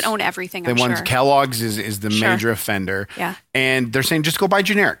yes. ones that own everything, The I'm ones sure. Kellogg's is the Sure. major offender. Yeah. And they're saying just go buy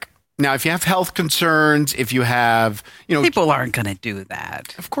generic. Now, if you have health concerns, if you have, People aren't going to do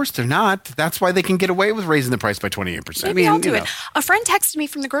that. of course they're not. That's why they can get away with raising the price by 28%. Maybe I'll do you it. know. A friend texted me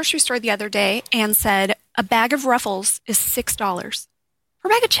from the grocery store the other day and said a bag of Ruffles is $6 for a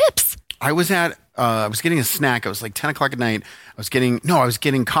bag of chips. I was getting a snack. It was like 10 o'clock at night. I was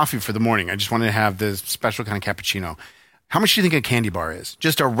getting coffee for the morning. I just wanted to have this special kind of cappuccino. How much do you think a candy bar is?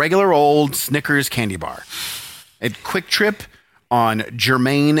 Just a regular old Snickers candy bar. At Quick Trip on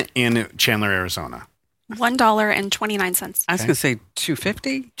Germain in Chandler, Arizona. $1.29. I was going to say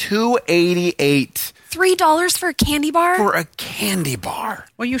 $2.50. $2.88 $3 for a candy bar? for a candy bar.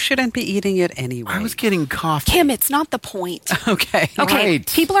 Well, you shouldn't be eating it anyway. I was getting coffee. Kim, it's not the point. Okay. Okay, Right.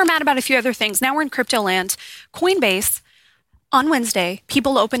 people are mad about a few other things. Now we're in crypto land. Coinbase, on Wednesday,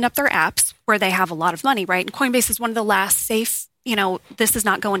 people opened up their apps where they have a lot of money, right? And Coinbase is one of the last safe, this is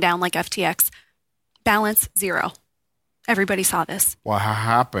not going down like FTX. Balance, 0. Everybody saw this. What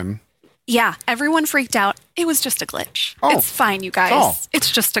happened? Yeah, everyone freaked out. It was just a glitch. Oh. It's fine, you guys. Oh.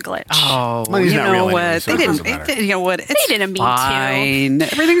 It's just a glitch. Oh, Money's you not know real what? anyway, so They it doesn't didn't. matter. You know what? It's didn't mean to. fine.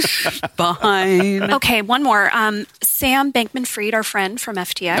 Everything's fine. Okay, one more. Sam Bankman-Fried, our friend from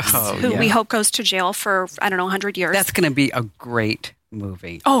FTX, Oh, who yeah. we hope goes to jail for, 100 years. That's going to be a great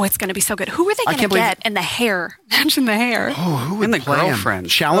movie. Oh, it's going to be so good. Who are they going to can't believe- get? And the hair. Mention the hair. Oh, who would And the play him? girlfriend.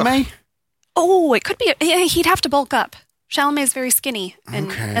 Chalamet? Oh, it could be. He'd have to bulk up. Chalamet is very skinny, and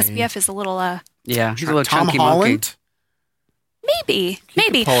Okay. SBF is a little, Yeah, he's a little Tom chunky Holland? monkey. maybe. He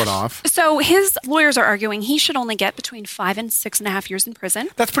could pull it off. So his lawyers are arguing he should only get between 5 and 6.5 years in prison.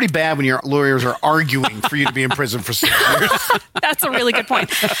 That's pretty bad when your lawyers are arguing for you to be in prison for 6 years. That's a really good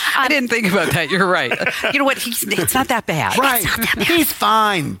point. I didn't think about that. You're right. You know what? It's not that bad. Right. He's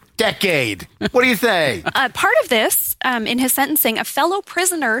fine. Decade. What do you say? Part of this, in his sentencing, a fellow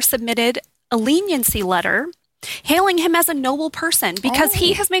prisoner submitted a leniency letter hailing him as a noble person because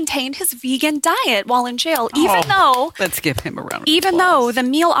he has maintained his vegan diet while in jail, even though Let's give him a round of Even applause. though the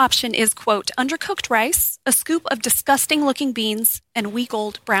meal option is, quote, undercooked rice, a scoop of disgusting looking beans, and week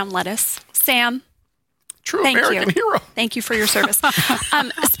old brown lettuce. Sam, True thank American you. hero. Thank you for your service.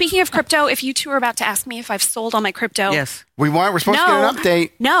 Speaking of crypto, if you two are about to ask me if I've sold all my crypto. Yes. We're supposed to get an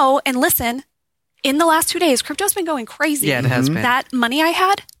update. No, and listen, in the last 2 days, crypto's been going crazy. Yeah, it has been. That money I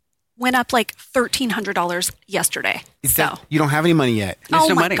had went up like $1,300 yesterday. You don't have any money yet. There's Oh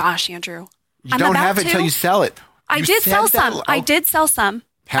no my money. gosh, Andrew. You I'm don't about have it to. until you sell it. I You did said sell that- some. I did sell some.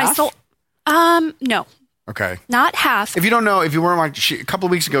 I Half? sold. No, Okay. not half. If you don't know, if you weren't like, a couple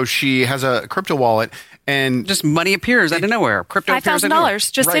of weeks ago, she has a crypto wallet and Just money appears out of nowhere. Crypto appears out of nowhere.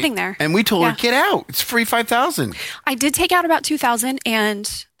 $5,000 just Right. sitting there. And we told her, Yeah. get out. It's free 5,000. I did take out about 2,000, and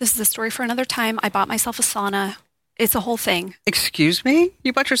this is a story for another time. I bought myself a sauna. It's a whole thing. Excuse me?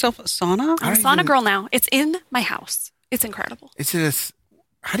 You bought yourself a sauna? I'm a sauna girl now. It's in my house. It's incredible.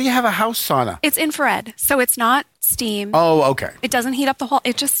 How do you have a house sauna? It's infrared, so it's not steam. Oh, okay. It doesn't heat up the whole.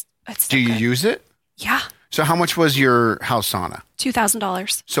 It's so Do you good. use it? Yeah, So how much was your house sauna?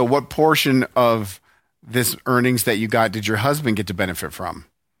 $2,000. So what portion of this earnings that you got did your husband get to benefit from?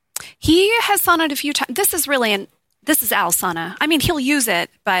 He has saunaed a few times. This is Al's sauna. I mean, he'll use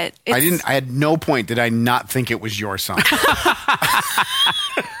it, but it's, I had no point did I not think it was your sauna.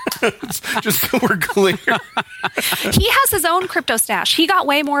 Just so we're clear. He has his own crypto stash. He got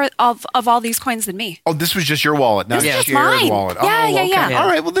way more of all these coins than me. Oh, this was just your wallet, not This a is shared mine. wallet. Yeah, oh, yeah, okay. yeah. All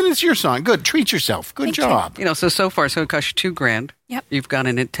right, well then it's your sauna. Good. Treat yourself. Good Thank you. job. So far, it cost you $2,000. Yep. You've gone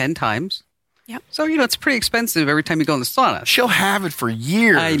in it 10 times. Yep. So, it's pretty expensive every time you go in the sauna. She'll have it for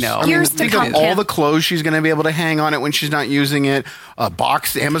years. I know. Years to think come, of all Kim. the clothes she's going to be able to hang on it when she's not using it. A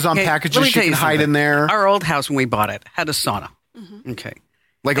box, Amazon Okay, let packages me she tell can you hide something. in there. Our old house, when we bought it, had a sauna. Mm-hmm. Okay.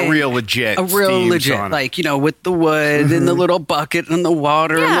 Like a real legit. A real steam legit, sauna. like, with the wood and the little bucket and the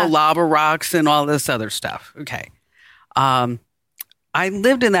water Yeah. and the lava rocks and all this other stuff. Okay. I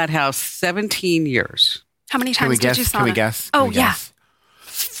lived in that house 17 years. How many Can we times did guess? you sauna? Can we guess? Oh, Can we yeah. guess?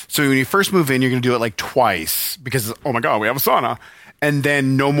 So when you first move in, you're going to do it like twice because, oh my God, we have a sauna. And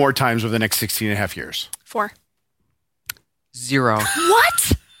then no more times over the next 16 and a half years. 4. 0.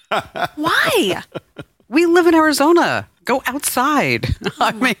 What? Why? We live in Arizona. Go outside.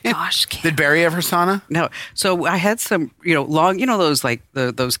 I mean, Gosh, Kim. Did Barry have her sauna? no. So I had some, long, those like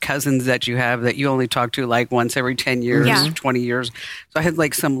those cousins that you have that you only talk to like once every 10 years, Yeah. 20 years. So I had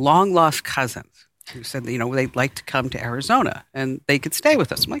like some long lost cousins who said that, they'd like to come to Arizona and they could stay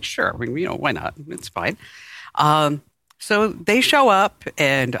with us. I'm like, sure. I mean, why not? It's fine. So they show up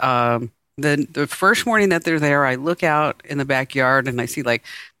and the first morning that they're there, I look out in the backyard and I see like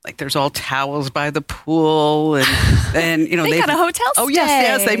there's all towels by the pool and They got a hotel Oh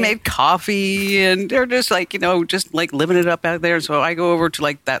yes, stay. they made coffee and they're just like just like living it up out there. So I go over to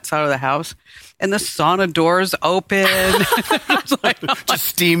like that side of the house and the sauna doors open. I was like, Just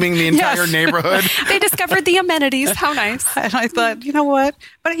steaming the entire Yes. neighborhood. They discovered the amenities. How nice. and I thought, you know what?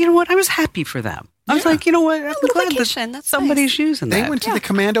 But you know what? I was happy for them. I was like, you know what? I'm little glad vacation. that That's somebody's using They that. went to the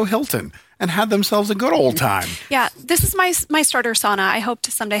Commando Hilton and had themselves a good old time. Yeah, this is my starter sauna. I hope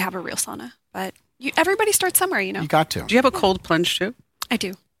to someday have a real sauna, but everybody starts somewhere, You got to. Do you have a cold plunge too? I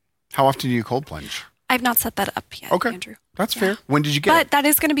do. How often do you cold plunge? I've not set that up yet, Okay. Andrew. That's fair. When did you get But it? that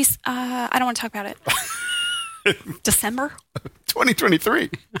is going to be, I don't want to talk about it. December? 2023.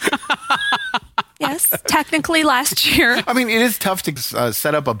 Yes. Technically last year. I mean, it is tough to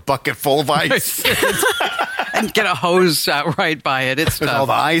set up a bucket full of ice. And get a hose right by it. It's There's all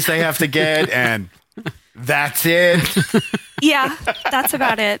the tough. ice I have to get, and that's it. Yeah, that's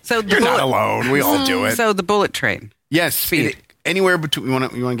about it. So the You're not bullet, alone. We all do it. so the bullet train. Yes. Speed. Anywhere between, you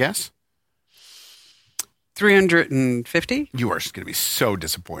want to guess? 350? You are going to be so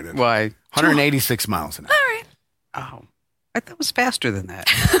disappointed. Why? 186 miles an hour. All right. Oh, I thought it was faster than that.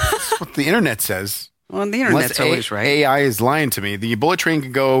 That's what the internet says. Well, the internet's always right. AI is lying to me. The bullet train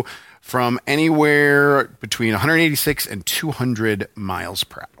can go from anywhere between 186 and 200 miles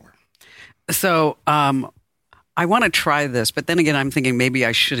per hour. So I want to try this, but then again, I'm thinking maybe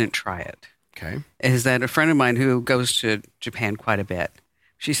I shouldn't try it. Okay. Is that a friend of mine who goes to Japan quite a bit,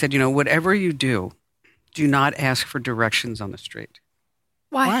 she said, whatever you do not ask for directions on the street.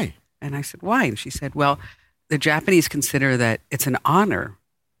 Why? And I said, why? And she said, well, the Japanese consider that it's an honor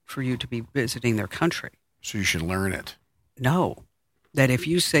for you to be visiting their country. So you should learn it. No. That if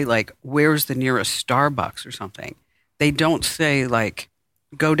you say, like, where's the nearest Starbucks or something, they don't say, like,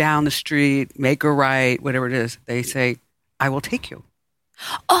 go down the street, make a right, whatever it is. They say, I will take you.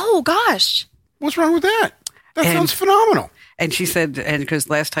 Oh, gosh. What's wrong with that? That sounds phenomenal. And she said, and because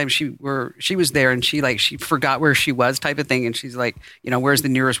last time she was there and she forgot where she was type of thing. And she's like, where's the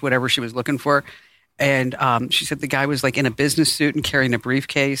nearest whatever she was looking for. And she said the guy was like in a business suit and carrying a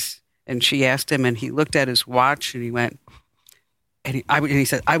briefcase. And she asked him and he looked at his watch and he went, and he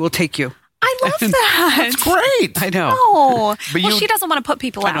said, I will take you. I love that. That's great. I know. Oh, But she doesn't want to put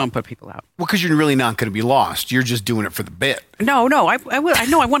people out. I don't put people out. Well, because you're really not going to be lost. You're just doing it for the bit. No, I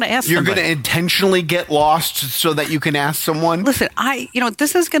want to ask You're somebody. going to intentionally get lost so that you can ask someone? Listen,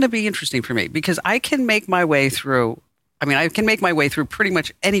 this is going to be interesting for me because I can make my way through pretty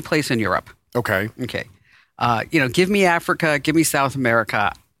much any place in Europe. Okay. Okay. Give me Africa, give me South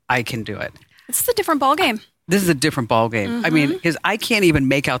America. I can do it. It's a different ballgame. This is a different ballgame. Mm-hmm. I mean, because I can't even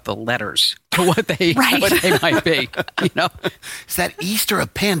make out the letters to what they might be. Is that Easter a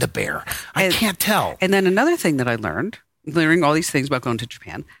panda bear? I can't tell. And then another thing that I learning all these things about going to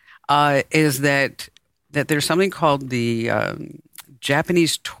Japan, is that there's something called the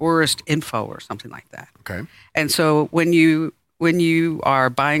Japanese tourist info or something like that. Okay. And so when you are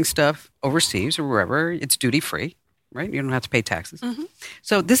buying stuff overseas or wherever, it's duty free. Right? You don't have to pay taxes. Mm-hmm.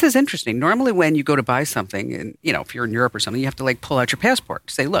 So this is interesting. Normally when you go to buy something, and if you're in Europe or something, you have to like pull out your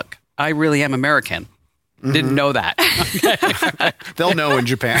passport. Say, look, I really am American. Mm-hmm. Didn't know that. They'll know in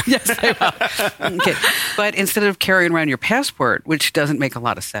Japan. Yes, they will. Okay. But instead of carrying around your passport, which doesn't make a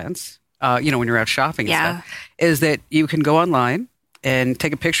lot of sense, when you're out shopping and stuff, is that you can go online and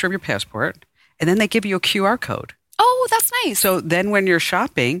take a picture of your passport, and then they give you a QR code. Oh, that's nice. So then when you're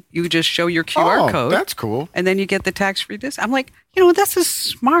shopping, you just show your QR code. That's cool. And then you get the tax-free discount. I'm like, this is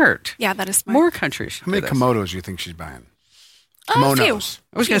smart. Yeah, that is smart. More countries should How many do this. Komodos do you think she's buying? A few. Kimonos.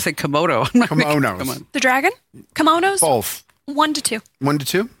 I was going to say Komodo. Kimonos. The dragon? Kimonos? Both. 1 to 2. 1 to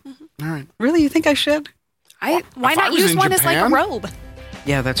 2? Mm-hmm. All right. Really? You think I should? Why If I not was use in one as like a Japan- robe?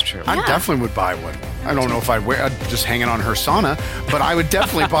 Yeah, that's true. I definitely would buy one. I don't know if I'd just hang it on her sauna, but I would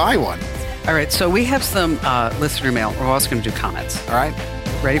definitely buy one. All right, so we have some listener mail. We're also going to do comments. All right.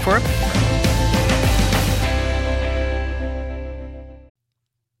 Ready for it?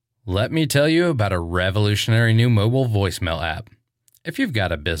 Let me tell you about a revolutionary new mobile voicemail app. If you've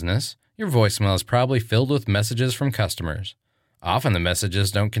got a business, your voicemail is probably filled with messages from customers. Often the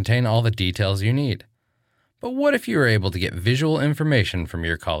messages don't contain all the details you need. But what if you were able to get visual information from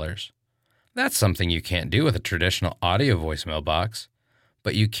your callers? That's something you can't do with a traditional audio voicemail box,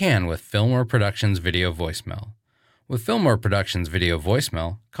 but you can with Fillmore Productions Video Voicemail. With Fillmore Productions Video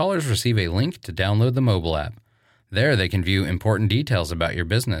Voicemail, callers receive a link to download the mobile app. There they can view important details about your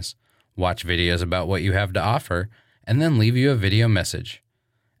business, watch videos about what you have to offer, and then leave you a video message.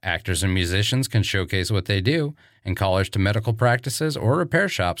 Actors and musicians can showcase what they do, and callers to medical practices or repair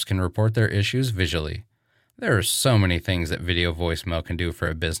shops can report their issues visually. There are so many things that video voicemail can do for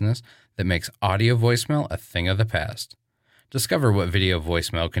a business that makes audio voicemail a thing of the past. Discover what video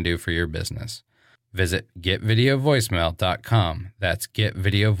voicemail can do for your business. Visit getvideovoicemail.com. That's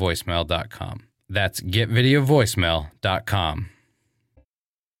getvideovoicemail.com. That's getvideovoicemail.com.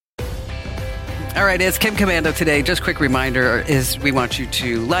 All right, it's Kim Commando today. Just a quick reminder is we want you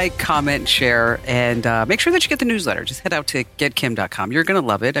to like, comment, share, and make sure that you get the newsletter. Just head out to getkim.com. You're going to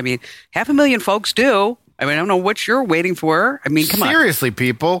love it. I mean, 500,000 folks do. I mean, I don't know what you're waiting for. I mean, come on. Seriously,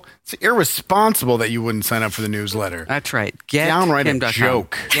 people. It's irresponsible that you wouldn't sign up for the newsletter. That's right. Downright a Getkim.com.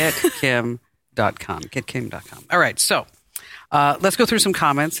 joke. Getkim.com. Getkim.com. All right, so let's go through some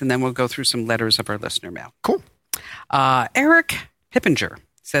comments, and then we'll go through some letters of our listener mail. Cool. Eric Hippinger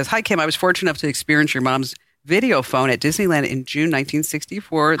says, Hi, Kim. I was fortunate enough to experience your mom's video phone at Disneyland in June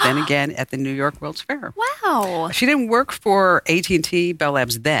 1964, then again at the New York World's Fair. Wow. She didn't work for AT&T Bell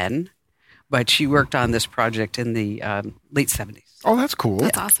Labs then, but she worked on this project in the late 70s. Oh, that's cool.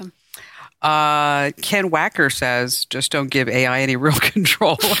 That's awesome. Ken Wacker says, just don't give AI any real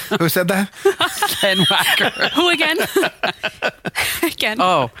control. Who said that? Ken Wacker. Who again? Again.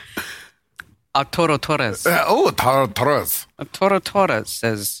 Oh, Arturo Torres. Torres. Arturo Torres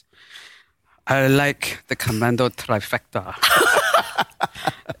says, I like the Commando trifecta.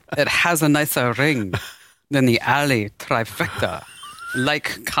 It has a nicer ring than the Allie trifecta.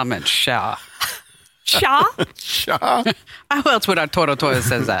 Like, comment, share. Shaw? Shaw? How else would Arturo Torres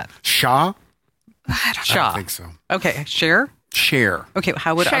says that? Shaw? I don't I Shaw. don't think so. Okay, share? Share. Okay,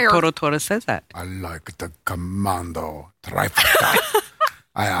 how would Share. Arturo Torres says that? I like the commando trifecta.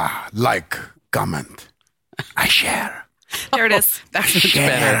 I like comment. I share. There it is. That's much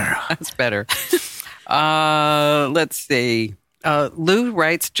better. That's better. Let's see. Lou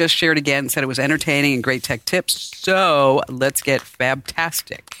writes, just shared again, said it was entertaining and great tech tips. So let's get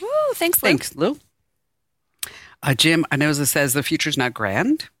fabtastic. Woo, thanks, Lou. Thanks, Lou. Jim, I know it says the future's not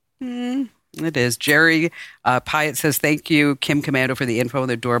grand. It is. Jerry Pyatt says, thank you, Kim Commando, for the info on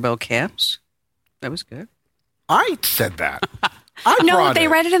the doorbell cams. That was good. I said that. No, they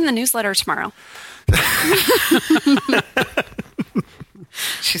read it in the newsletter tomorrow.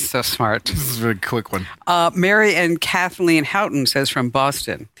 She's so smart. This is a very quick one. Mary and Kathleen Houghton says from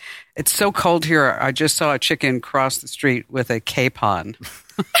Boston, it's so cold here. I just saw a chicken cross the street with a capon.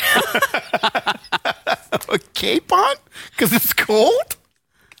 A capon? Because it's cold?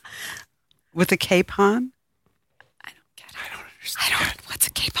 With a capon? I don't. What's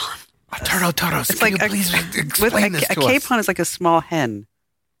a capon? Toros. It's like please with explain this a to us? capon is like a small hen.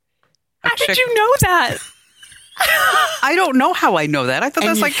 How did you know that? I don't know how I know that. I thought And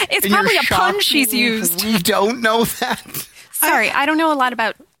that's you- like It's and you're probably a pun shocked she's used. We don't know that. Sorry, I don't know a lot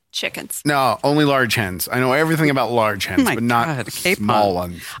about chickens. No, only large hens. I know everything about large hens, my but not God, a capon. small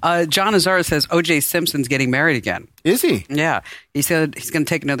ones. John Azara says O.J. Simpson's getting married again. Is he? Yeah, he said he's going to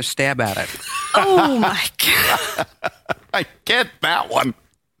take another stab at it. Oh my god! I get that one.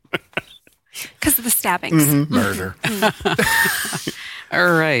 Because of the stabbings. Murder.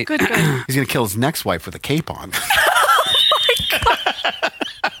 All right. Good. He's going to kill his next wife with a capon.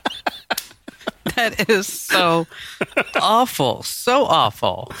 That is so awful. So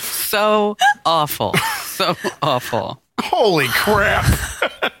awful. So awful. So awful. Holy crap.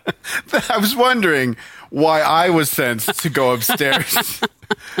 I was wondering why I was sent to go upstairs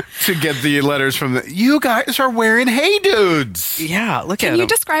to get the letters from the... You guys are wearing Hey Dudes. Yeah, look at Can you him.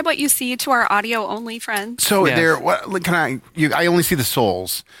 describe what you see to our audio only friends? So Yes. they're... What, can I... I only see the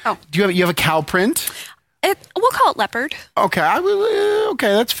soles. Oh. Do you have a cow print? We'll call it leopard. Okay,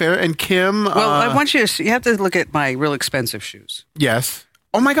 okay, that's fair. And Kim... Well, I want you to... You have to look at my real expensive shoes. Yes.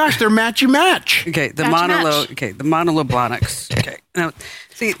 Oh my gosh, they're matchy-match. Okay, the Match, Monolo... match. Okay, the Monoloblonics. Okay. Now,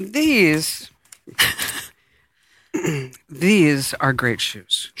 see, these are great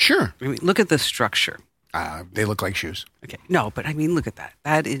shoes. Sure. I mean, look at the structure. They look like shoes. Okay. No, but I mean, look at that.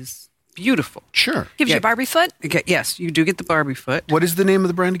 That is beautiful. Sure. Gives Yeah. you Barbie foot. Okay. Yes, you do get the Barbie foot. What is the name of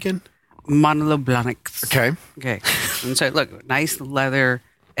the brand again? Monoloblonics. Okay. Okay. And so, look, nice leather,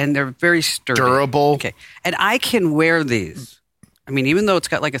 and they're very sturdy. Durable. Okay. And I can wear these. I mean, even though it's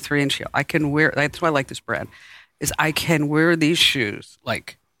got like a 3-inch heel, I can wear... That's why I like this brand, is I can wear these shoes,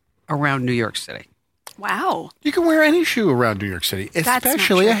 like, around New York City. Wow. You can wear any shoe around New York City, not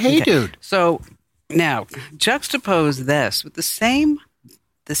especially a true. Hey Dude. So now juxtapose this with the same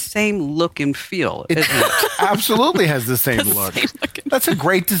look and feel, isn't it? Absolutely has the same look. That's a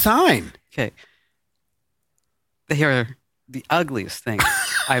great design. Okay. They are the ugliest thing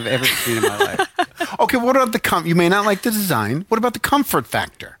I've ever seen in my life. Okay, what about the you may not like the design. What about the comfort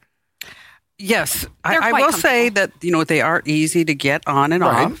factor? Yes, They're I quite will say that, they are easy to get on and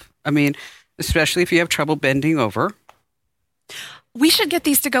Right. off. I mean, especially if you have trouble bending over. We should get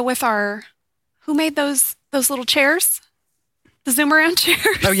these to go with our... Who made those little chairs? The zoom around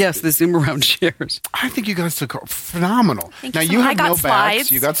chairs? Oh, yes, the zoom around chairs. I think you guys look phenomenal. Thank Now you so you much. have I got no slides.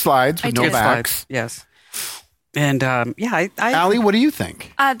 backs. You got slides with I no did. backs. Yes. And, I Allie, what do you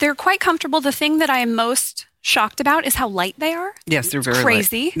think? They're quite comfortable. The thing that I am most shocked about is how light they are. yes, they're very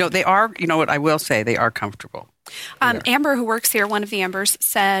crazy. light. No, they are, you know what, I will say, they are comfortable. Amber, who works here, one of the Ambers,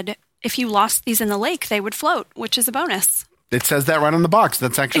 said if you lost these in the lake, they would float, which is a bonus. It says that right on the box.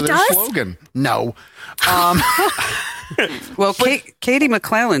 That's actually It their does? slogan. No. Well, Katie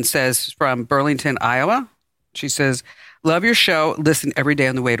McClellan says from Burlington, Iowa, she says, love your show. Listen every day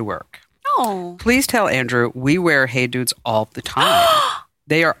on the way to work. Oh, Please tell Andrew we wear Hey Dudes all the time.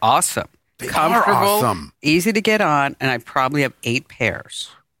 They are awesome. They are Comfortable, awesome. easy to get on, and I probably have 8 pairs.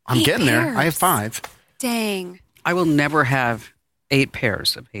 I'm 8 getting there. I have pairs. 5. dang. I will never have 8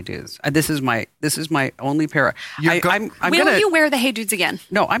 pairs of Hey Dudes. This is my only pair. I'm Will gonna, you wear the Hey Dudes again?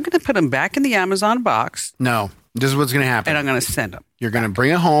 No, I'm going to put them back in the Amazon box, No, this is what's going to happen. and I'm going to send them. You're going to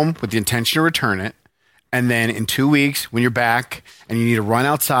bring it home with the intention to return it. And then in 2 weeks, when you're back and you need to run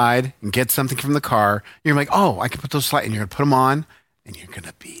outside and get something from the car, you're like, oh, I can put those slides. And you're going to put them on, and you're going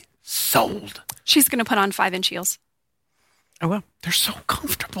to be sold. She's going to put on 5-inch heels. Oh, well. They're so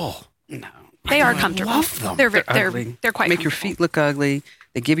comfortable. No. They are comfortable. I love them. They're ugly. quite Make your comfortable. feet look ugly.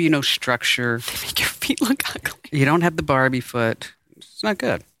 They give you no structure. Make your feet look ugly. You don't have the Barbie foot. It's not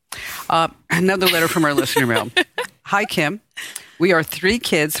good. Another letter from our listener mail. Hi, Kim. We are 3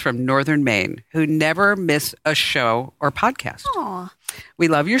 kids from Northern Maine who never miss a show or podcast. Aw. We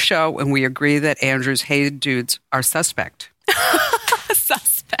love your show, and we agree that Andrew's Hey Dudes are suspect.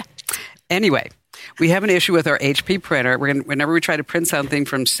 Suspect. Anyway, we have an issue with our HP printer. Whenever we try to print something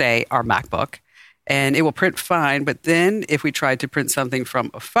from, say, our MacBook, and it will print fine, but then if we try to print something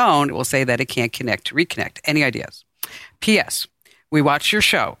from a phone, it will say that it can't connect to reconnect. Any ideas? P.S. We watch your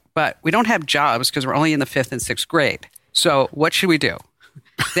show, but we don't have jobs because we're only in the 5th and 6th grade. So what should we do?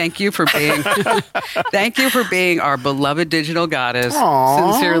 Thank you for being our beloved digital goddess.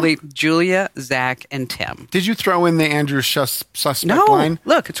 Aww. Sincerely, Julia, Zach, and Tim. Did you throw in the Andrew suspect No, line?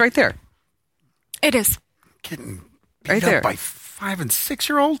 look, it's right there. It is. Getting beat Right up there. by 5 and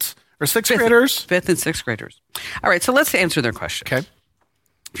 6-year-olds or 6th graders? 5th and 6th graders. All right, so let's answer their question. Okay.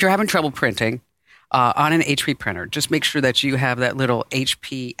 If you're having trouble printing on an HP printer, just make sure that you have that little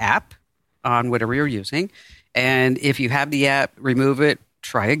HP app on whatever you're using. And if you have the app, remove it,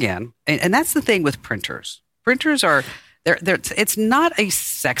 try again. And that's the thing with printers. Printers are, it's not a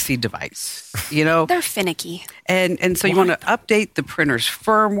sexy device, you know? They're finicky. And so you want to update the printer's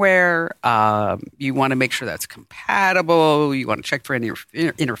firmware. You want to make sure that's compatible. You want to check for any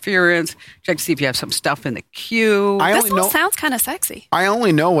interference. Check to see if you have some stuff in the queue. This one sounds kind of sexy. I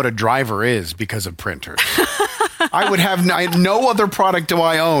only know what a driver is because of printers. I would have no other product do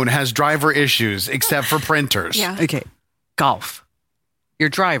I own has driver issues except for printers. Yeah. Okay, golf. Your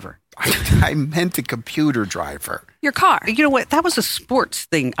driver. I meant a computer driver. Your car. You know what? That was a sports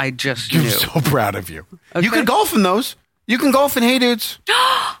thing I just I'm knew. so proud of you. Okay. You can golf in those. You can golf in Hey Dudes.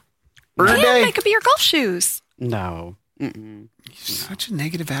 Earn a Damn, day. they could be your golf shoes. No. Mm-mm. Such a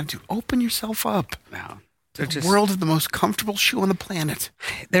negative attitude. Open yourself up. No. The world of the most comfortable shoe on the planet.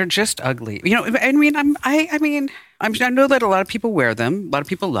 They're just ugly. You know, I mean, I know that a lot of people wear them. A lot of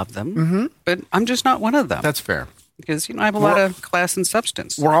people love them. But I'm just not one of them. That's fair. Because, you know, I have a lot of class and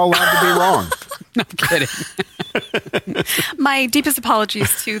substance. We're all allowed to be wrong. No, I'm kidding. My deepest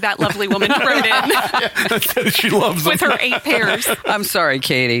apologies to that lovely woman who wrote in She loves them. with her 8 pairs. I'm sorry,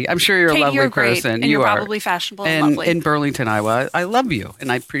 Katie. I'm sure you're Katie, a lovely you're great, person. and you you're are. probably fashionable and And lovely. in Burlington, Iowa, I love you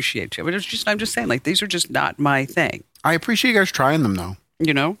and I appreciate you. But I'm just saying, like, these are just not my thing. I appreciate you guys trying them, though.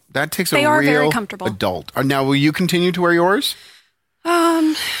 You know? That takes They a are real very comfortable. adult. Now, will you continue to wear yours?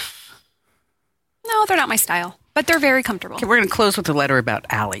 No, they're not my style, but they're very comfortable. Okay, we're going to close with a letter about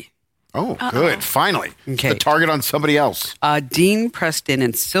Allie. Oh, good. Finally. Okay. The target on somebody else. Dean Preston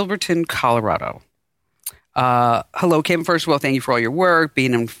in Silverton, Colorado. Hello, Kim. First of all, thank you for all your work,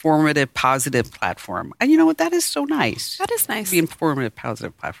 being an informative, positive platform. And you know what? That is so nice. That is nice. Be an informative,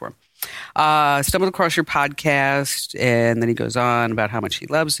 positive platform. Stumbled across your podcast, and then he goes on about how much he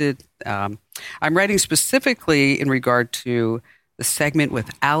loves it. I'm writing specifically in regard to the segment with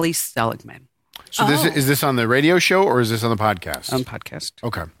Allie Seligman So is this on the radio show or is this on the podcast? on podcast.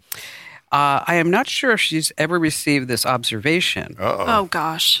 Okay. I am not sure if she's ever received this observation, Oh,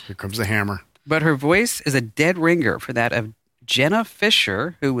 gosh. Here comes the hammer. but her voice is a dead ringer for that of Jenna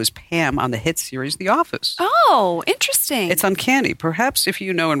Fisher, who was Pam on the hit series The Office. Oh, interesting. It's uncanny. Perhaps if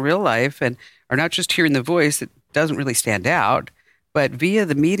you know in real life and are not just hearing the voice, it doesn't really stand out. But via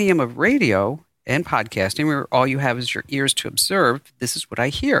the medium of radio and podcasting, where all you have is your ears to observe, this is what I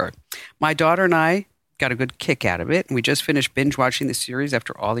hear. My daughter and I got a good kick out of it, and we just finished binge watching the series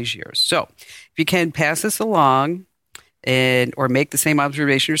after all these years. So if you can pass this along or make the same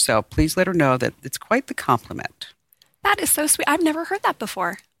observation yourself, please let her know that it's quite the compliment. That is so sweet. I've never heard that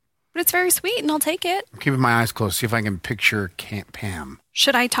before, but it's very sweet, and I'll take it. I'm keeping my eyes closed. See if I can picture Pam.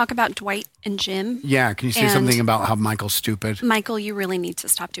 Should I talk about Dwight and Jim? Yeah. Can you say And- something about how Michael's stupid? Michael, you really need to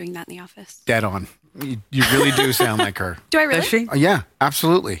stop doing that in the office. Dead on. You really do sound like her. Do I really? Does she? Yeah,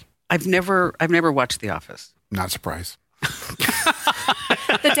 absolutely. I've never watched The Office. Not surprised.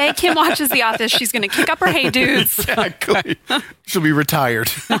 The day Kim watches The Office, she's going to kick up her Hey Dudes. Exactly. She'll be retired.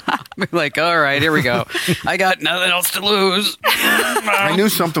 Like, all right, here we go. I got nothing else to lose. I knew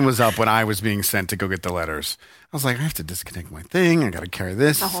something was up when I was being sent to go get the letters. I was like, I have to disconnect my thing. I got to carry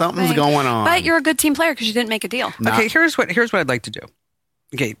this. Something's going on. But you're a good team player because you didn't make a deal. Okay, here's what I'd like to do.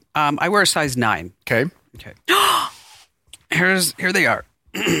 Okay, I wear a size 9. Okay. Here they are.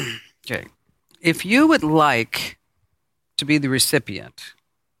 Okay. If you would like to be the recipient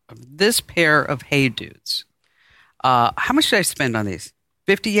of this pair of Hey Dudes, how much did I spend on these?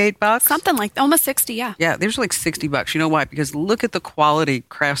 $58? Something like almost 60, yeah. Yeah, there's like $60. You know why? Because look at the quality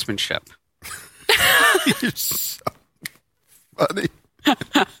craftsmanship. You're so funny.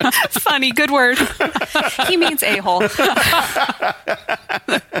 Funny, good word. He means a-hole.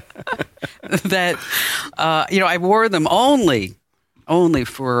 That, I wore them only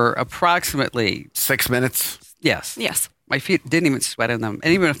for approximately 6 minutes. Yes. My feet didn't even sweat in them.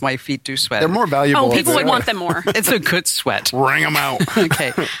 And even if my feet do sweat. They're more valuable. Oh, people would want them more. It's a good sweat. Wring them out.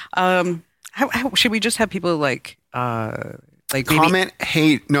 Okay. How should we just have people like comment,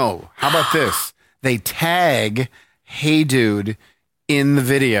 hey, no. How about this? They tag Hey Dude in the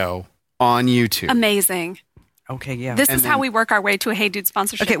video on YouTube. Amazing. Okay, yeah. This is how we work our way to a Hey Dude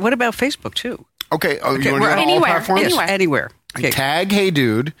sponsorship. Okay, what about Facebook too? Okay, you want to do it on all anywhere, platforms? anywhere. Anywhere. Okay. Tag Hey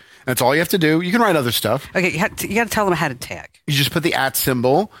Dude. That's all you have to do. You can write other stuff. Okay, you got to tell them how to tag. You just put the @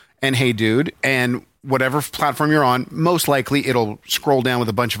 symbol and Hey Dude, and whatever platform you're on, most likely it'll scroll down with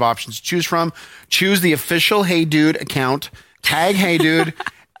a bunch of options to choose from. Choose the official Hey Dude account, tag Hey Dude,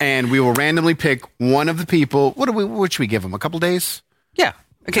 and we will randomly pick one of the people. What should we give them? A couple days? Yeah.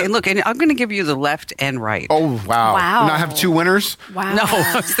 Okay, and look, and I'm going to give you the left and right. Oh, wow. Wow. Now I have 2 winners? Wow. No,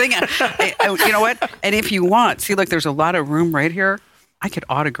 I was thinking, you know what? And if you want, see, look, there's a lot of room right here. I could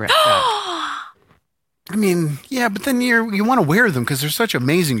autograph that. I mean, yeah, but then you want to wear them because they're such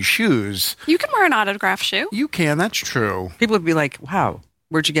amazing shoes. You can wear an autograph shoe. You can, that's true. People would be like, wow,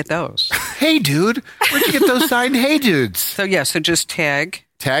 where'd you get those? Hey, dude, where'd you get those signed Hey Dudes? So, yeah, so just tag.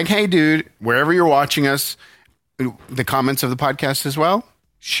 Tag Hey Dude, wherever you're watching us, the comments of the podcast as well.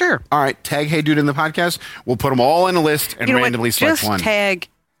 Sure. All right, tag Hey Dude in the podcast. We'll put them all in a list and randomly select one. Just tag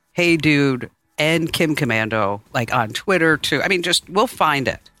Hey Dude and Kim Commando, like on Twitter too. I mean, we'll find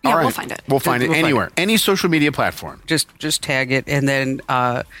it. Yeah, all right. we'll find it. We'll find it We'll find anywhere, it. any social media platform. Just tag it, and then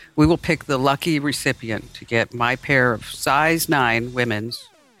we will pick the lucky recipient to get my pair of size 9 women's.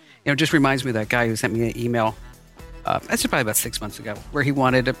 It just reminds me of that guy who sent me an email. That's probably about 6 months ago, where he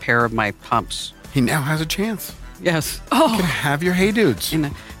wanted a pair of my pumps. He now has a chance. Yes. You can have your Hey Dudes.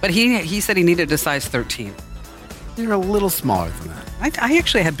 But he said he needed a size 13. You're a little smaller than that. I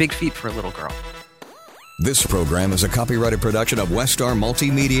actually have big feet for a little girl. This program is a copyrighted production of Westar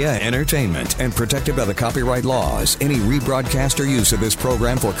Multimedia Entertainment and protected by the copyright laws. Any rebroadcast or use of this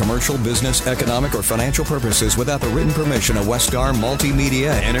program for commercial, business, economic, or financial purposes without the written permission of Westar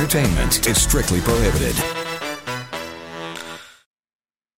Multimedia Entertainment is strictly prohibited.